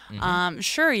 Mm-hmm.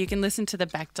 Sure, you can listen to the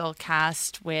Bechdel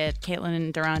cast with Caitlin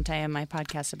and Durante and my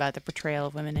podcast about the portrayal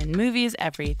of women in movies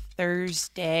every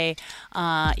Thursday.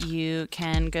 You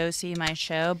can go see my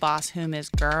show, Boss Whom Is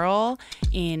Girl,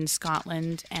 in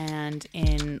Scotland and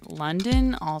in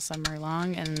London all summer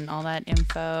long, and all that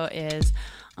info is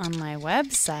on my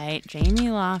website,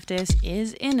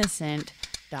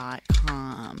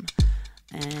 jamieloftusinnocent.com.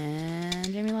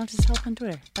 And Jamie Loftus Help on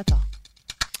Twitter. That's all.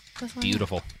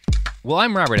 Beautiful. Well,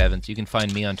 I'm Robert Evans. You can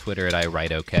find me on Twitter at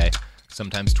iWriteOK,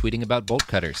 sometimes tweeting about bolt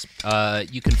cutters.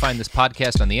 You can find this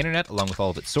podcast on the internet, along with all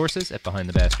of its sources, at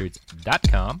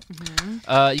BehindTheBastards.com.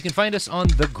 Mm-hmm. You can find us on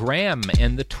the gram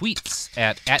and the tweets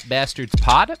at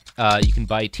 @BastardsPod. You can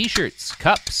buy T-shirts,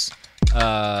 cups,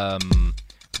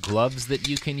 gloves that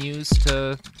you can use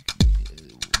to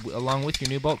along with your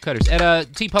new bolt cutters at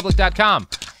tpublic.com.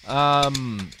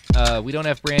 We don't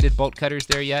have branded bolt cutters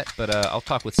there yet, but I'll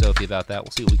talk with Sophie about that.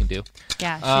 We'll see what we can do.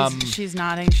 Yeah, she's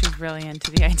nodding. She's really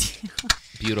into the idea.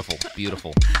 Beautiful,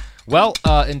 beautiful. Well,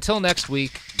 until next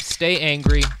week, stay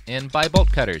angry and buy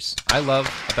bolt cutters. I love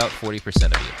about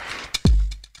 40% of you.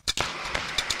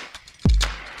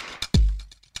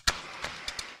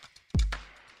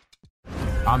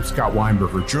 I'm Scott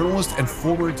Weinberger, journalist and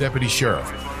former deputy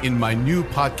sheriff. In my new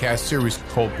podcast series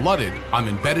called Blooded, I'm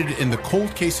embedded in the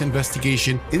cold case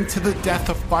investigation into the death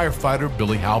of firefighter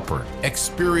Billy Halpern.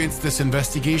 Experience this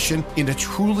investigation in a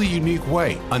truly unique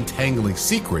way, untangling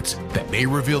secrets that may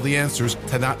reveal the answers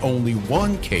to not only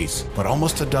one case, but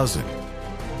almost a dozen.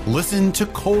 Listen to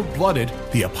Cold Blooded,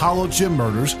 the Apollo Gym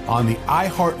Murders on the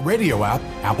iHeartRadio app,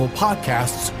 Apple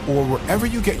Podcasts, or wherever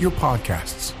you get your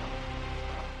podcasts.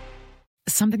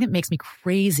 Something that makes me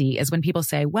crazy is when people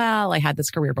say, well, I had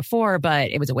this career before, but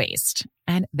it was a waste.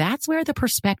 And that's where the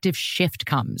perspective shift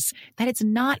comes, that it's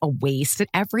not a waste, that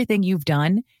everything you've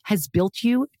done has built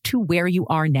you to where you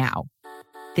are now.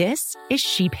 This is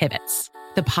She Pivots,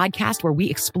 the podcast where we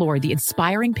explore the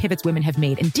inspiring pivots women have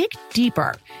made and dig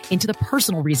deeper into the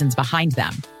personal reasons behind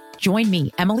them. Join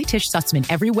me, Emily Tish Sussman,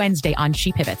 every Wednesday on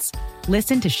She Pivots.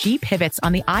 Listen to She Pivots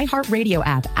on the iHeartRadio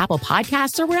app, Apple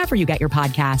Podcasts, or wherever you get your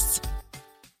podcasts.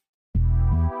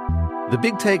 The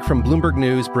Big Take from Bloomberg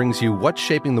News brings you what's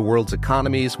shaping the world's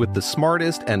economies with the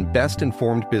smartest and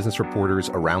best-informed business reporters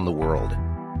around the world.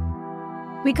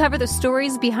 We cover the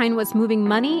stories behind what's moving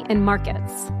money and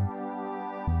markets.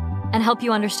 And help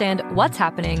you understand what's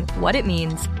happening, what it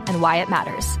means, and why it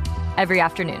matters. Every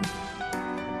afternoon.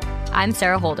 I'm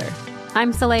Sarah Holder.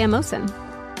 I'm Saleha Mohsin.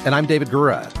 And I'm David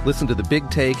Gura. Listen to The Big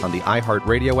Take on the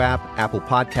iHeartRadio app, Apple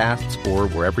Podcasts, or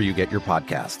wherever you get your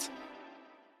podcasts.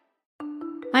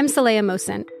 I'm Saleha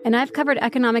Mohsin, and I've covered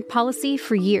economic policy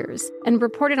for years and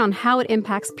reported on how it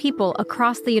impacts people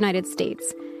across the United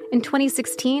States. In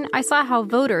 2016, I saw how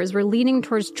voters were leaning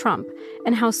towards Trump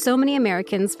and how so many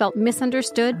Americans felt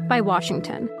misunderstood by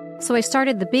Washington. So I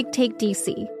started The Big Take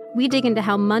DC. We dig into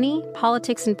how money,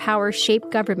 politics, and power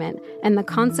shape government and the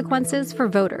consequences for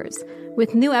voters.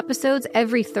 With new episodes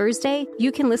every Thursday,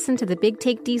 you can listen to The Big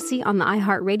Take DC on the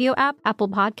iHeartRadio app, Apple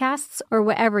Podcasts, or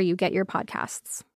wherever you get your podcasts.